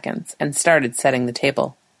matter of seconds and started setting the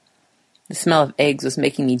table. The smell of eggs was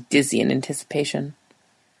making me dizzy in anticipation.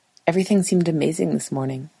 Everything seemed amazing this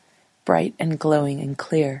morning, bright and glowing and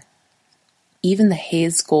clear. Even the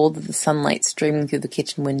hazed gold of the sunlight streaming through the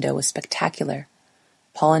kitchen window was spectacular,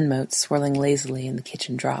 pollen motes swirling lazily in the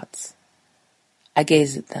kitchen draughts. I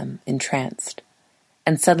gazed at them, entranced,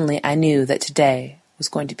 and suddenly I knew that today was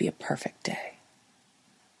going to be a perfect day.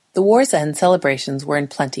 The War's End celebrations were in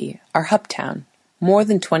Plenty, our hub town, more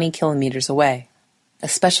than 20 kilometers away. A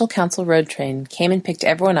special council road train came and picked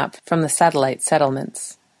everyone up from the satellite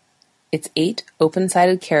settlements. Its 8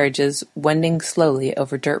 open-sided carriages wending slowly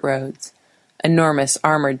over dirt roads, enormous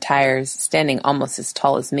armored tires standing almost as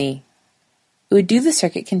tall as me. It would do the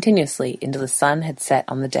circuit continuously until the sun had set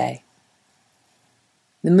on the day.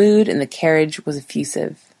 The mood in the carriage was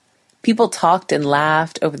effusive. People talked and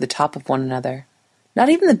laughed over the top of one another. Not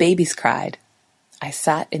even the babies cried. I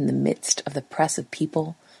sat in the midst of the press of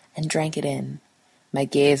people and drank it in, my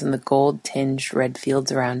gaze on the gold-tinged red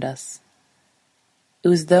fields around us. It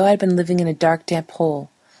was as though I'd been living in a dark, damp hole,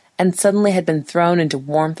 and suddenly had been thrown into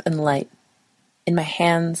warmth and light. In my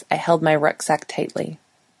hands, I held my rucksack tightly,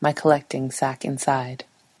 my collecting sack inside.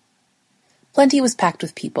 Plenty was packed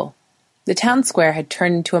with people. The town square had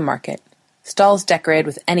turned into a market, stalls decorated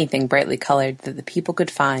with anything brightly colored that the people could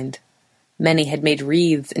find. Many had made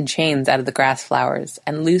wreaths and chains out of the grass flowers,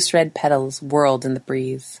 and loose red petals whirled in the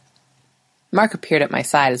breeze. Mark appeared at my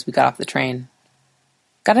side as we got off the train.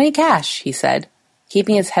 "Got any cash?" he said,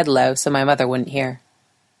 keeping his head low so my mother wouldn't hear.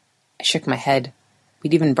 I shook my head.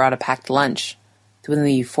 We'd even brought a packed lunch, though in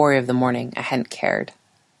the euphoria of the morning I hadn't cared.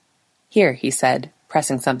 "Here," he said,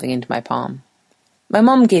 pressing something into my palm. My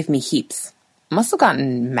mom gave me heaps. Must have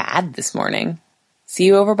gotten mad this morning. See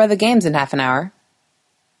you over by the games in half an hour.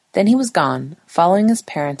 Then he was gone, following his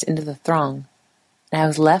parents into the throng, and I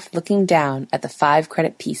was left looking down at the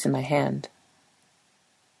 5-credit piece in my hand.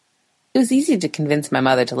 It was easy to convince my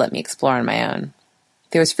mother to let me explore on my own.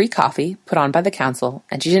 There was free coffee, put on by the council,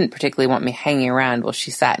 and she didn't particularly want me hanging around while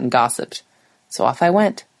she sat and gossiped, so off I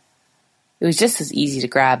went. It was just as easy to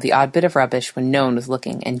grab the odd bit of rubbish when no one was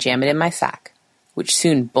looking and jam it in my sack, which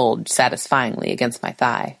soon bulged satisfyingly against my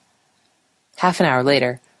thigh. Half an hour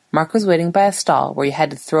later, Mark was waiting by a stall where you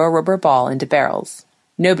had to throw a rubber ball into barrels.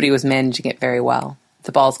 Nobody was managing it very well.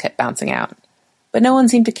 The balls kept bouncing out. But no one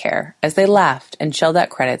seemed to care, as they laughed and shelled out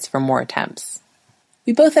credits for more attempts.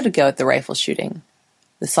 We both had a go at the rifle shooting.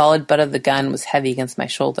 The solid butt of the gun was heavy against my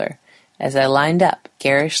shoulder, as I lined up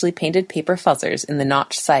garishly painted paper fuzzers in the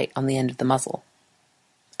notched sight on the end of the muzzle.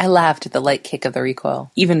 I laughed at the light kick of the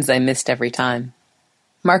recoil, even as I missed every time.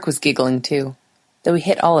 Mark was giggling too, though he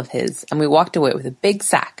hit all of his, and we walked away with a big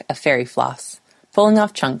sack of fairy floss, pulling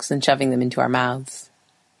off chunks and shoving them into our mouths.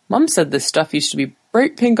 "Mum said this stuff used to be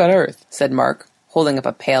bright pink on Earth," said Mark, holding up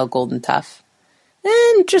a pale golden tuff.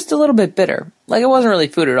 "And just a little bit bitter, like it wasn't really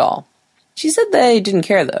food at all. She said they didn't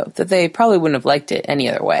care, though, that they probably wouldn't have liked it any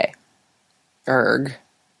other way." Erg.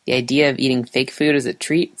 The idea of eating fake food as a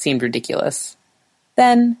treat seemed ridiculous.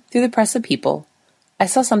 Then, through the press of people, I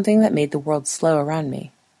saw something that made the world slow around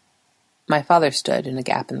me. My father stood in a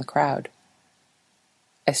gap in the crowd.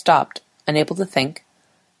 I stopped, unable to think,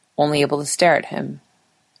 only able to stare at him,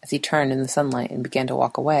 as he turned in the sunlight and began to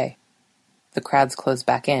walk away. The crowds closed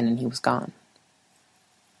back in, and he was gone.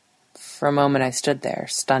 For a moment I stood there,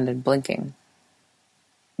 stunned and blinking.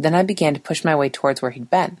 Then I began to push my way towards where he'd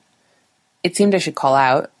been. It seemed I should call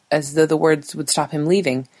out, as though the words would stop him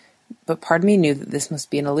leaving, but part of me knew that this must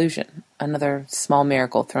be an illusion, another small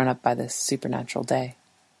miracle thrown up by this supernatural day.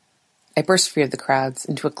 I burst free of the crowds,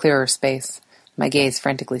 into a clearer space, my gaze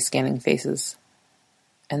frantically scanning faces.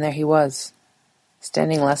 And there he was,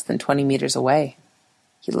 standing less than 20 meters away.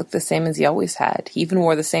 He looked the same as he always had. He even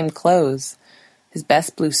wore the same clothes, his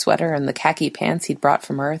best blue sweater and the khaki pants he'd brought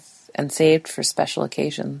from Earth and saved for special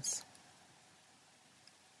occasions.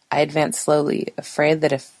 I advanced slowly, afraid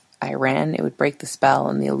that if I ran, it would break the spell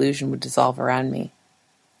and the illusion would dissolve around me.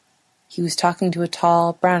 He was talking to a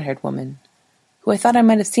tall, brown-haired woman, who I thought I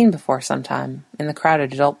might have seen before sometime, in the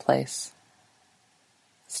crowded adult place.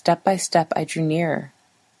 Step by step I drew nearer,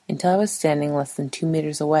 until I was standing less than 2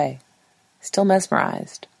 meters away, still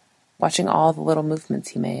mesmerized, watching all the little movements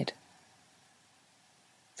he made.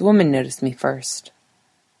 The woman noticed me first.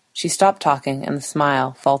 She stopped talking, and the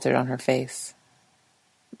smile faltered on her face.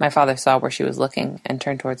 My father saw where she was looking and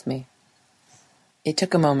turned towards me. It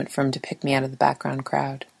took a moment for him to pick me out of the background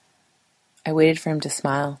crowd. I waited for him to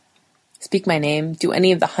smile, speak my name, do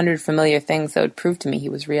any of the 100 familiar things that would prove to me he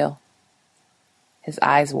was real. His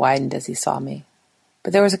eyes widened as he saw me,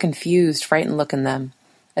 but there was a confused, frightened look in them,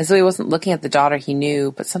 as though he wasn't looking at the daughter he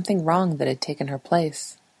knew, but something wrong that had taken her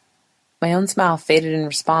place. My own smile faded in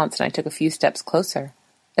response, and I took a few steps closer,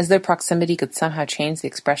 as though proximity could somehow change the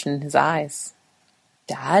expression in his eyes.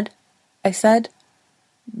 "Dad?" I said,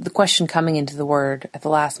 the question coming into the word at the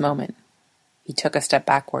last moment. He took a step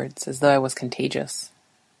backwards, as though I was contagious.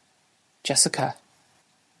 "Jessica."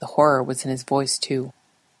 The horror was in his voice, too.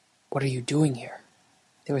 "What are you doing here?"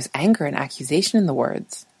 There was anger and accusation in the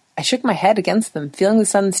words. I shook my head against them, feeling the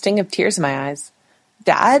sudden sting of tears in my eyes.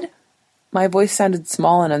 "Dad?" My voice sounded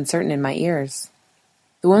small and uncertain in my ears.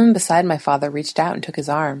 The woman beside my father reached out and took his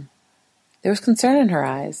arm. There was concern in her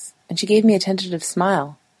eyes, and she gave me a tentative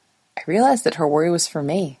smile. I realized that her worry was for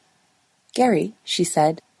me. "Gary," she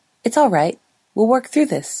said, "it's all right. We'll work through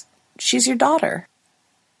this. She's your daughter."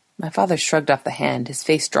 My father shrugged off the hand, his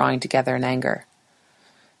face drawing together in anger.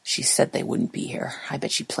 "She said they wouldn't be here. I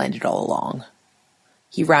bet she planned it all along."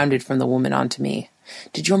 He rounded from the woman onto me.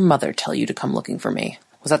 "Did your mother tell you to come looking for me?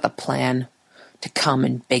 Was that the plan? To come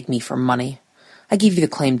and beg me for money? I gave you the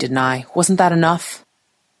claim, didn't I? Wasn't that enough?"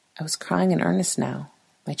 I was crying in earnest now,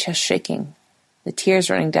 my chest shaking, the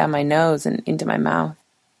tears running down my nose and into my mouth.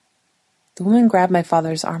 The woman grabbed my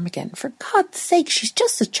father's arm again. "For God's sake, she's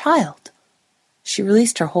just a child." She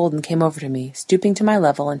released her hold and came over to me, stooping to my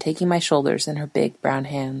level and taking my shoulders in her big brown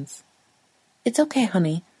hands. "It's okay,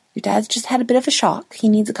 honey. Your dad's just had a bit of a shock. He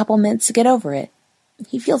needs a couple minutes to get over it.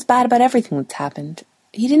 He feels bad about everything that's happened.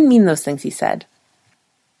 He didn't mean those things he said."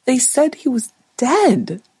 "They said he was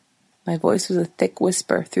dead." My voice was a thick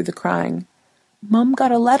whisper through the crying. "Mom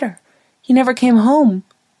got a letter. He never came home.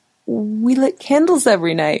 We lit candles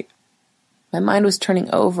every night." My mind was turning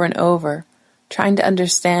over and over, trying to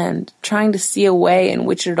understand, trying to see a way in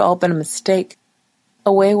which it had all been a mistake.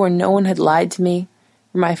 Away where no one had lied to me,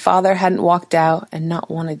 where my father hadn't walked out and not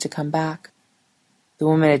wanted to come back. The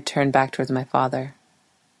woman had turned back towards my father.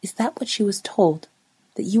 "Is that what she was told?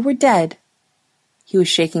 That you were dead?" He was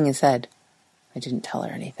shaking his head. "I didn't tell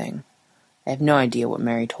her anything. I have no idea what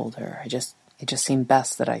Mary told her. It just seemed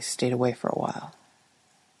best that I stayed away for a while."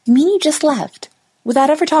 "You mean you just left, without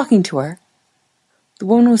ever talking to her?" The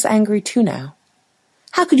woman was angry too now.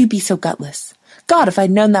 "How could you be so gutless? God, if I'd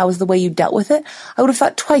known that was the way you dealt with it, I would have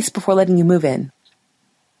thought twice before letting you move in."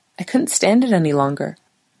 I couldn't stand it any longer.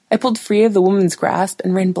 I pulled free of the woman's grasp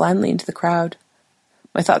and ran blindly into the crowd.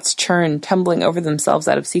 My thoughts churned, tumbling over themselves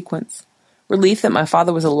out of sequence. Relief that my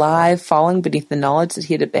father was alive, falling beneath the knowledge that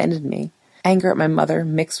he had abandoned me. Anger at my mother,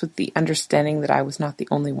 mixed with the understanding that I was not the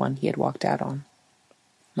only one he had walked out on.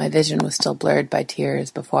 My vision was still blurred by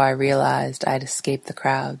tears before I realized I had escaped the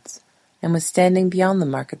crowds and was standing beyond the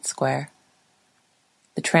market square.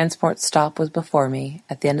 The transport stop was before me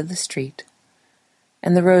at the end of the street,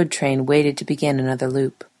 and the road train waited to begin another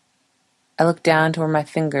loop. I looked down to where my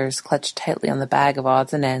fingers clutched tightly on the bag of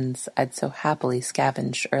odds and ends I'd so happily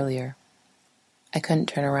scavenged earlier. I couldn't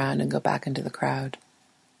turn around and go back into the crowd.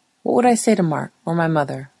 What would I say to Mark, or my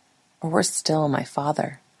mother, or worse still, my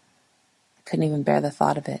father? I couldn't even bear the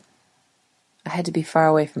thought of it. I had to be far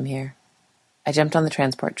away from here. I jumped on the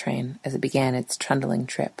transport train as it began its trundling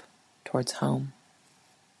trip towards home.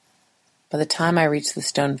 By the time I reached the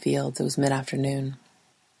stone fields, it was mid-afternoon.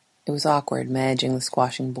 It was awkward managing the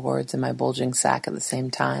squashing boards and my bulging sack at the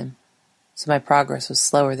same time, so my progress was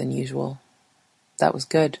slower than usual. That was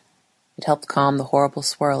good. It helped calm the horrible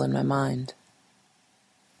swirl in my mind.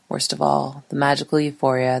 Worst of all, the magical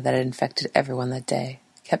euphoria that had infected everyone that day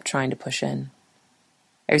kept trying to push in.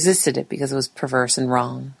 I resisted it because it was perverse and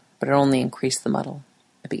wrong, but it only increased the muddle.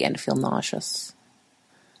 I began to feel nauseous.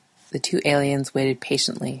 The two aliens waited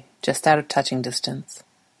patiently, just out of touching distance,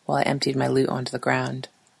 while I emptied my loot onto the ground,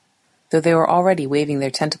 though they were already waving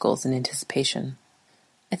their tentacles in anticipation.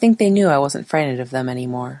 I think they knew I wasn't frightened of them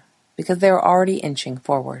anymore, because they were already inching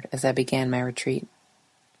forward as I began my retreat.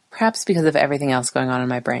 Perhaps because of everything else going on in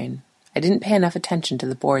my brain, I didn't pay enough attention to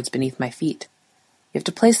the boards beneath my feet. You have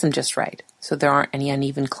to place them just right, so there aren't any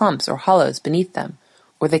uneven clumps or hollows beneath them,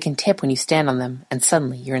 or they can tip when you stand on them, and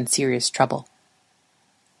suddenly you're in serious trouble.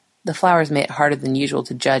 The flowers made it harder than usual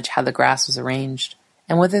to judge how the grass was arranged,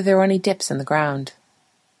 and whether there were any dips in the ground.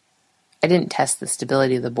 I didn't test the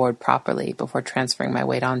stability of the board properly before transferring my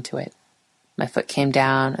weight onto it. My foot came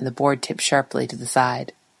down, and the board tipped sharply to the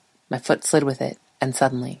side. My foot slid with it, and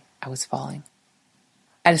suddenly I was falling.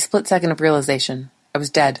 I had a split second of realization. I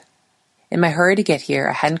was dead. In my hurry to get here,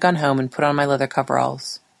 I hadn't gone home and put on my leather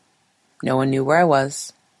coveralls. No one knew where I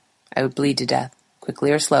was. I would bleed to death,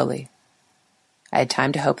 quickly or slowly. I had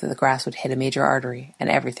time to hope that the grass would hit a major artery and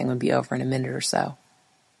everything would be over in a minute or so.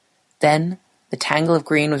 Then, the tangle of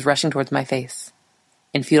green was rushing towards my face.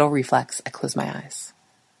 In futile reflex, I closed my eyes.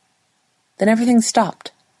 Then everything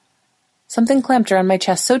stopped. Something clamped around my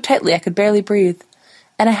chest so tightly I could barely breathe,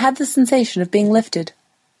 and I had the sensation of being lifted.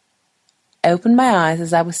 I opened my eyes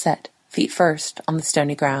as I was set, feet first, on the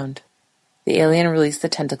stony ground. The alien released the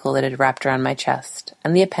tentacle that had wrapped around my chest,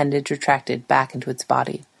 and the appendage retracted back into its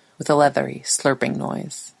body, with a leathery, slurping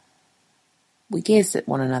noise. We gazed at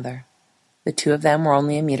one another. The two of them were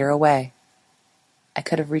only a meter away. I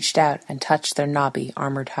could have reached out and touched their knobby,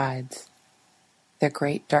 armored hides. Their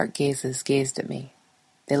great, dark gazes gazed at me.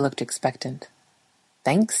 They looked expectant.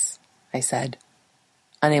 "Thanks," I said,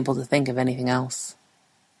 unable to think of anything else.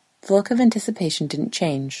 The look of anticipation didn't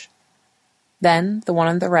change. Then the one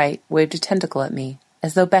on the right waved a tentacle at me,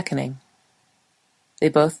 as though beckoning. They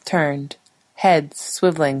both turned, heads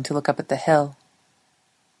swiveling to look up at the hill.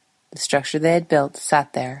 The structure they had built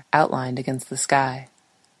sat there, outlined against the sky,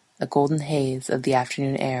 a golden haze of the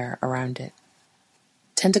afternoon air around it.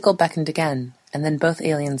 Tentacle beckoned again, and then both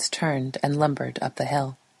aliens turned and lumbered up the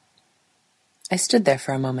hill. I stood there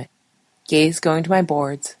for a moment, gaze going to my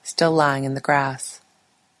boards, still lying in the grass.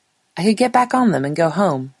 I could get back on them and go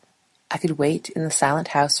home. I could wait in the silent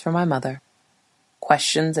house for my mother.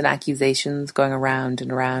 Questions and accusations going around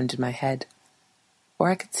and around in my head. Or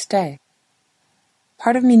I could stay.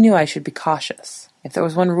 Part of me knew I should be cautious. If there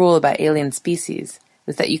was one rule about alien species, it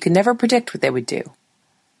was that you could never predict what they would do.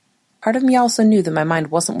 Part of me also knew that my mind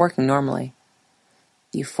wasn't working normally.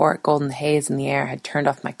 The euphoric golden haze in the air had turned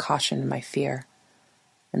off my caution and my fear.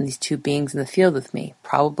 And these two beings in the field with me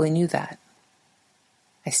probably knew that.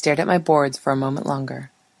 I stared at my boards for a moment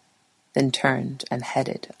longer, then turned and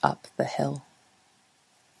headed up the hill.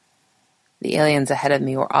 The aliens ahead of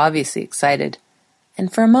me were obviously excited,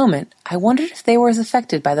 and for a moment I wondered if they were as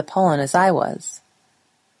affected by the pollen as I was.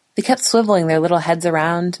 They kept swiveling their little heads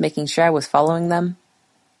around, making sure I was following them.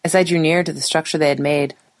 As I drew near to the structure they had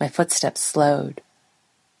made, my footsteps slowed.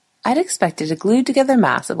 I'd expected a glued-together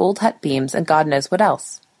mass of old hut beams and God knows what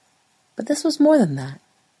else. But this was more than that.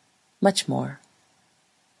 Much more.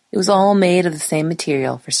 It was all made of the same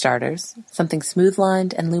material, for starters, something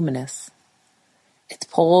smooth-lined and luminous. Its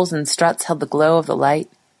poles and struts held the glow of the light,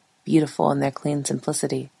 beautiful in their clean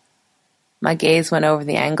simplicity. My gaze went over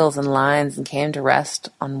the angles and lines and came to rest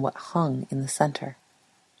on what hung in the center.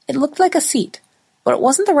 It looked like a seat, but it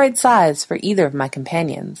wasn't the right size for either of my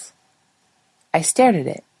companions. I stared at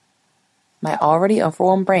it, my already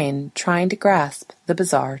overwhelmed brain trying to grasp the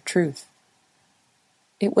bizarre truth.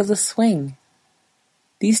 It was a swing.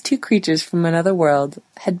 These two creatures from another world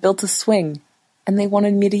had built a swing, and they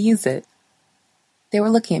wanted me to use it. They were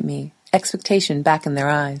looking at me, expectation back in their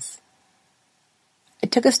eyes. I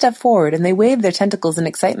took a step forward, and they waved their tentacles in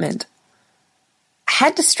excitement. I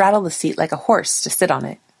had to straddle the seat like a horse to sit on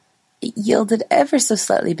it. It yielded ever so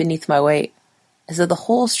slightly beneath my weight, as though the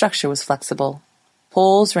whole structure was flexible.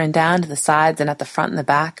 Poles ran down to the sides and at the front and the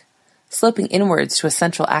back, sloping inwards to a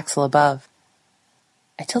central axle above.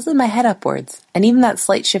 I tilted my head upwards, and even that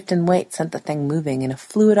slight shift in weight sent the thing moving in a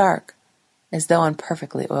fluid arc, as though on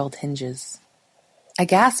perfectly oiled hinges. I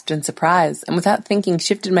gasped in surprise, and without thinking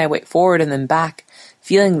shifted my weight forward and then back,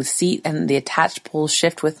 feeling the seat and the attached poles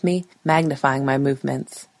shift with me, magnifying my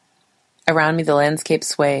movements. Around me the landscape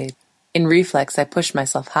swayed. In reflex I pushed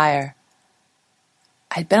myself higher.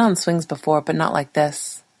 I'd been on swings before, but not like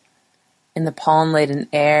this. In the pollen-laden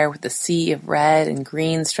air, with the sea of red and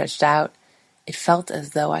green stretched out, it felt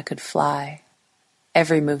as though I could fly.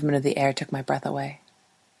 Every movement of the air took my breath away.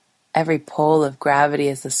 Every pull of gravity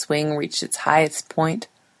as the swing reached its highest point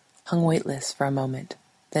hung weightless for a moment,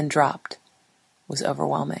 then dropped, was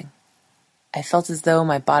overwhelming. I felt as though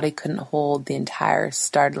my body couldn't hold the entire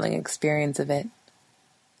startling experience of it.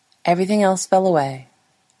 Everything else fell away,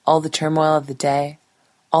 all the turmoil of the day,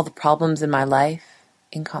 all the problems in my life,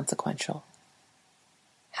 inconsequential.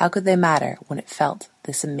 How could they matter when it felt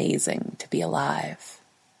this amazing to be alive?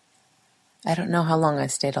 I don't know how long I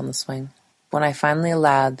stayed on the swing. When I finally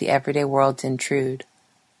allowed the everyday world to intrude,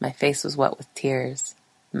 my face was wet with tears,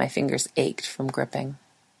 and my fingers ached from gripping.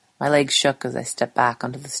 My legs shook as I stepped back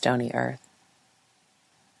onto the stony earth.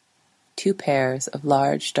 Two pairs of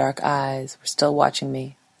large, dark eyes were still watching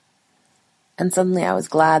me, and suddenly I was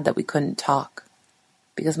glad that we couldn't talk,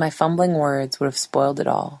 because my fumbling words would have spoiled it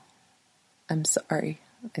all. "I'm sorry,"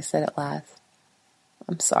 I said at last.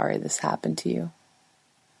 "I'm sorry this happened to you."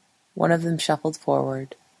 One of them shuffled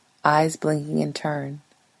forward, eyes blinking in turn,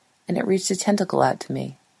 and it reached a tentacle out to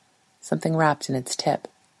me, something wrapped in its tip.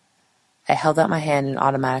 I held out my hand in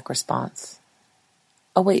automatic response.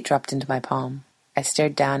 A weight dropped into my palm. I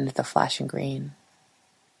stared down into the flashing green.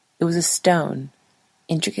 It was a stone,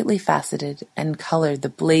 intricately faceted and colored the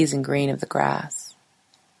blazing green of the grass.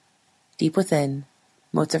 Deep within,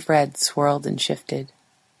 motes of red swirled and shifted.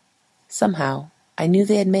 Somehow, I knew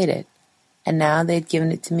they had made it, and now they had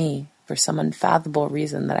given it to me for some unfathomable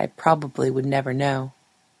reason that I probably would never know.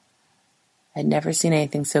 I'd never seen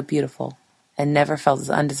anything so beautiful, and never felt as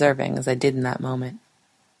undeserving as I did in that moment,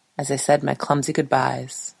 as I said my clumsy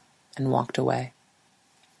goodbyes and walked away.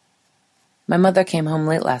 My mother came home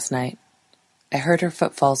late last night. I heard her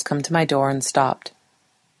footfalls come to my door and stopped.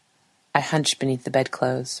 I hunched beneath the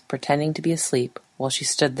bedclothes, pretending to be asleep while she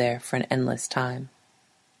stood there for an endless time.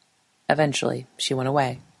 Eventually, she went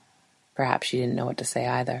away. Perhaps she didn't know what to say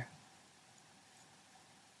either.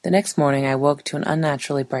 The next morning I woke to an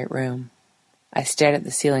unnaturally bright room. I stared at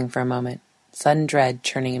the ceiling for a moment, sudden dread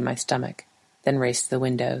churning in my stomach, then raced to the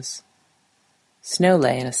windows. Snow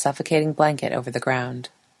lay in a suffocating blanket over the ground.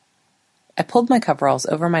 I pulled my coveralls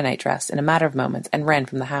over my nightdress in a matter of moments and ran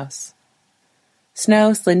from the house.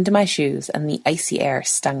 Snow slid into my shoes, and the icy air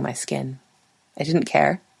stung my skin. I didn't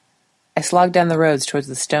care. I slogged down the roads towards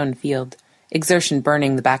the stone field, exertion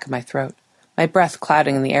burning the back of my throat, my breath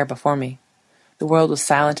clouding in the air before me. The world was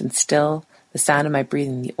silent and still, the sound of my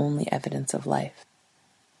breathing the only evidence of life.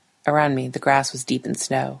 Around me, the grass was deep in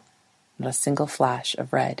snow, not a single flash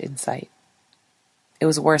of red in sight. It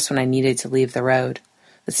was worse when I needed to leave the road.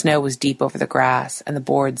 The snow was deep over the grass, and the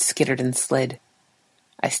boards skittered and slid.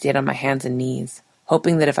 I stayed on my hands and knees,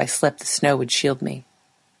 hoping that if I slipped, the snow would shield me.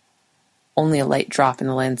 Only a light drop in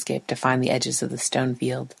the landscape defined the edges of the stone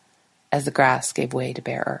field, as the grass gave way to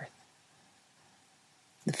bare earth.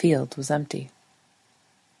 The field was empty.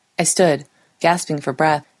 I stood, gasping for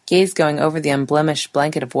breath, gaze going over the unblemished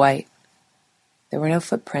blanket of white. There were no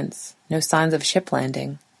footprints, no signs of a ship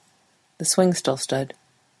landing. The swing still stood,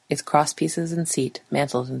 its crosspieces and seat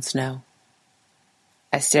mantled in snow.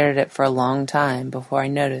 I stared at it for a long time before I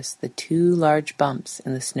noticed the 2 large bumps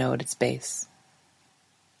in the snow at its base.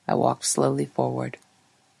 I walked slowly forward,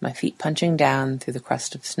 my feet punching down through the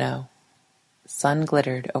crust of snow. The sun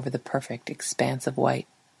glittered over the perfect expanse of white,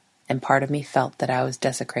 and part of me felt that I was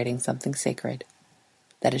desecrating something sacred,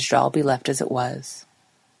 that it should all be left as it was,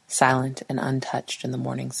 silent and untouched in the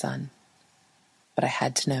morning sun. But I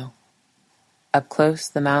had to know. Up close,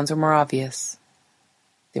 the mounds were more obvious.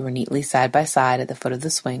 They were neatly side by side at the foot of the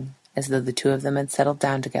swing, as though the 2 of them had settled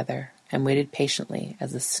down together and waited patiently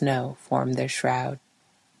as the snow formed their shroud.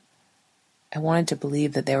 I wanted to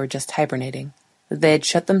believe that they were just hibernating, that they had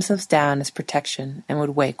shut themselves down as protection and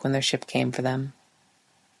would wake when their ship came for them.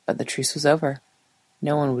 But the truce was over.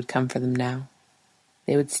 No one would come for them now.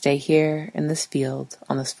 They would stay here in this field,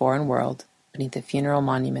 on this foreign world, beneath the funeral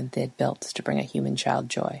monument they had built to bring a human child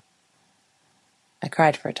joy. I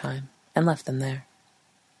cried for a time and left them there.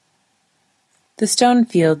 The stone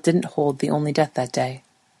field didn't hold the only death that day.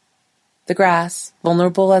 The grass,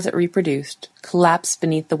 vulnerable as it reproduced, collapsed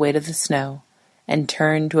beneath the weight of the snow and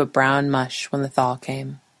turned to a brown mush when the thaw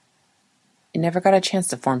came. It never got a chance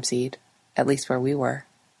to form seed, at least where we were.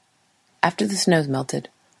 After the snows melted,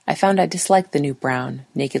 I found I disliked the new brown,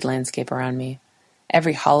 naked landscape around me,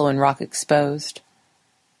 every hollow and rock exposed.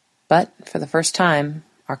 But, for the first time,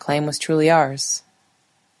 our claim was truly ours.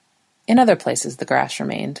 In other places the grass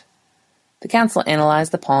remained. The council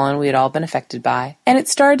analyzed the pollen we had all been affected by, and it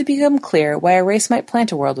started to become clear why a race might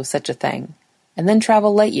plant a world with such a thing, and then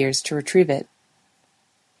travel light years to retrieve it.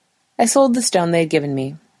 I sold the stone they had given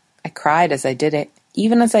me. I cried as I did it,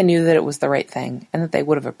 even as I knew that it was the right thing, and that they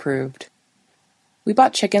would have approved. We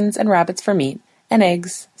bought chickens and rabbits for meat, and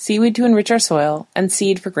eggs, seaweed to enrich our soil, and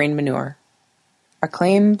seed for green manure. Our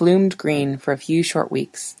claim bloomed green for a few short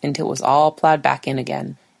weeks, until it was all plowed back in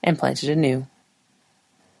again, and planted anew.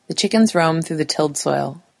 The chickens roamed through the tilled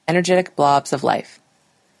soil, energetic blobs of life.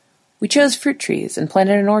 We chose fruit trees and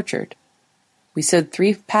planted an orchard. We sowed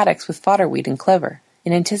 3 paddocks with fodder wheat and clover,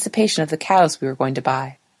 in anticipation of the cows we were going to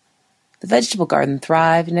buy. The vegetable garden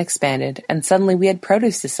thrived and expanded, and suddenly we had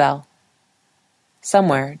produce to sell.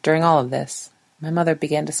 Somewhere, during all of this, my mother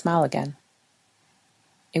began to smile again.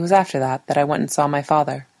 It was after that I went and saw my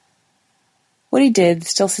father. What he did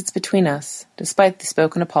still sits between us, despite the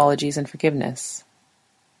spoken apologies and forgiveness.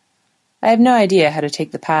 I have no idea how to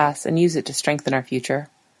take the past and use it to strengthen our future,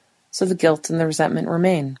 so the guilt and the resentment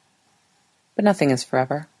remain. But nothing is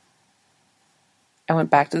forever. I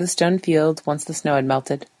went back to the stone field once the snow had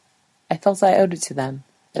melted. I felt I owed it to them,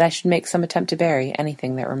 that I should make some attempt to bury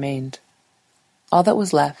anything that remained. All that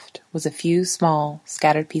was left was a few small,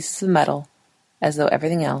 scattered pieces of metal, as though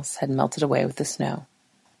everything else had melted away with the snow.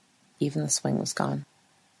 Even the swing was gone.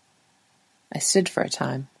 I stood for a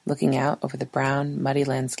time, looking out over the brown, muddy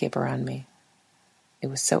landscape around me. It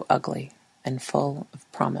was so ugly and full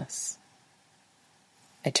of promise.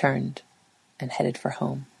 I turned and headed for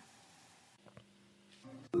home.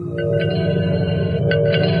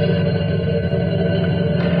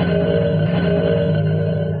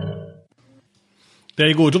 There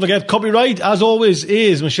you go. Don't forget, copyright, as always,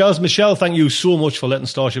 is Michelle's. Michelle, thank you so much for letting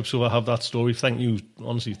Starship Sofa have that story. Thank you.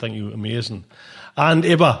 Honestly, thank you. Amazing. And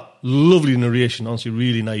Iba, lovely narration. Honestly,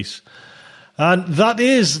 really nice. And that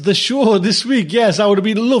is the show this week. Yes, I would have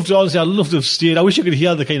been loved. Honestly, I'd love to have stayed. I wish you could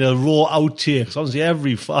hear the kind of raw outtakes. Honestly,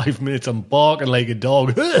 every 5 minutes I'm barking like a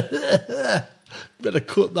dog. Better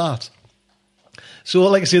cut that. So,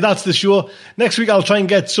 like I say, that's the show. Next week, I'll try and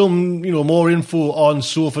get some, more info on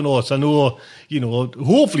Sofa Notes. I know,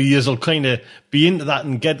 hopefully you'll kind of be into that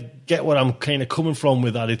and get what I'm kind of coming from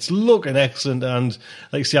with that. It's looking excellent. And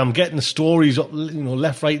like I say, I'm getting stories up,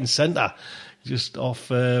 left, right and centre. Just off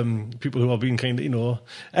people who have been kind of,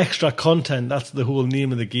 extra content. That's the whole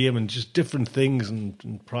name of the game, and just different things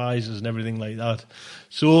and prizes and everything like that.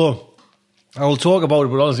 So I will talk about it,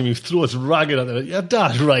 but honestly, my throat's ragged at it. Yeah,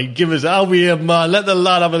 that's right. Give us out here, man. Let the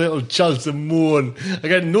lad have a little chance to moan. I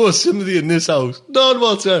get no sympathy in this house. None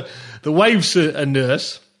whatsoever. The wife's a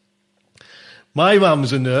nurse. My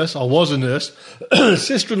mum's a nurse, or was a nurse.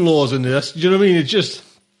 Sister-in-law's a nurse. Do you know what I mean? It's just,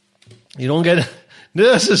 you don't get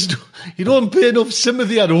nurses. You don't pay enough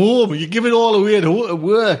sympathy at home. You give it all away at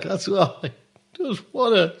work. That's why. Just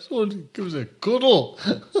want someone give us a cuddle.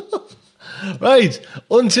 Right,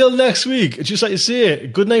 until next week, I'd just like to say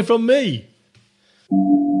good night from me.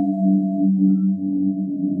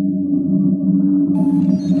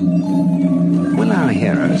 Will our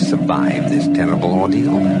heroes survive this terrible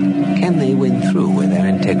ordeal? Can they win through with their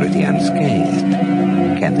integrity unscathed?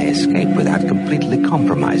 Can they escape without completely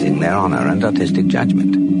compromising their honor and artistic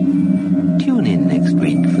judgment? Tune in next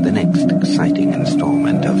week for the next exciting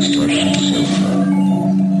installment of Starship Sofa.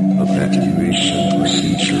 Evacuation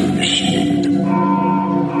procedure initiated.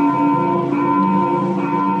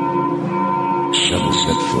 Shuttle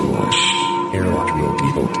set for launch. Airlock will be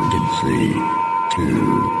opened in 3,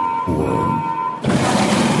 2,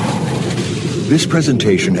 1. This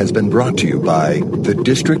presentation has been brought to you by the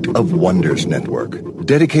District of Wonders Network,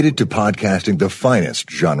 dedicated to podcasting the finest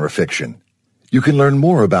genre fiction. You can learn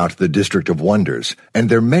more about the District of Wonders and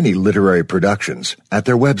their many literary productions at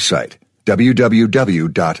their website,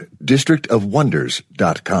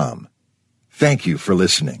 www.districtofwonders.com. Thank you for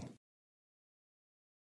listening.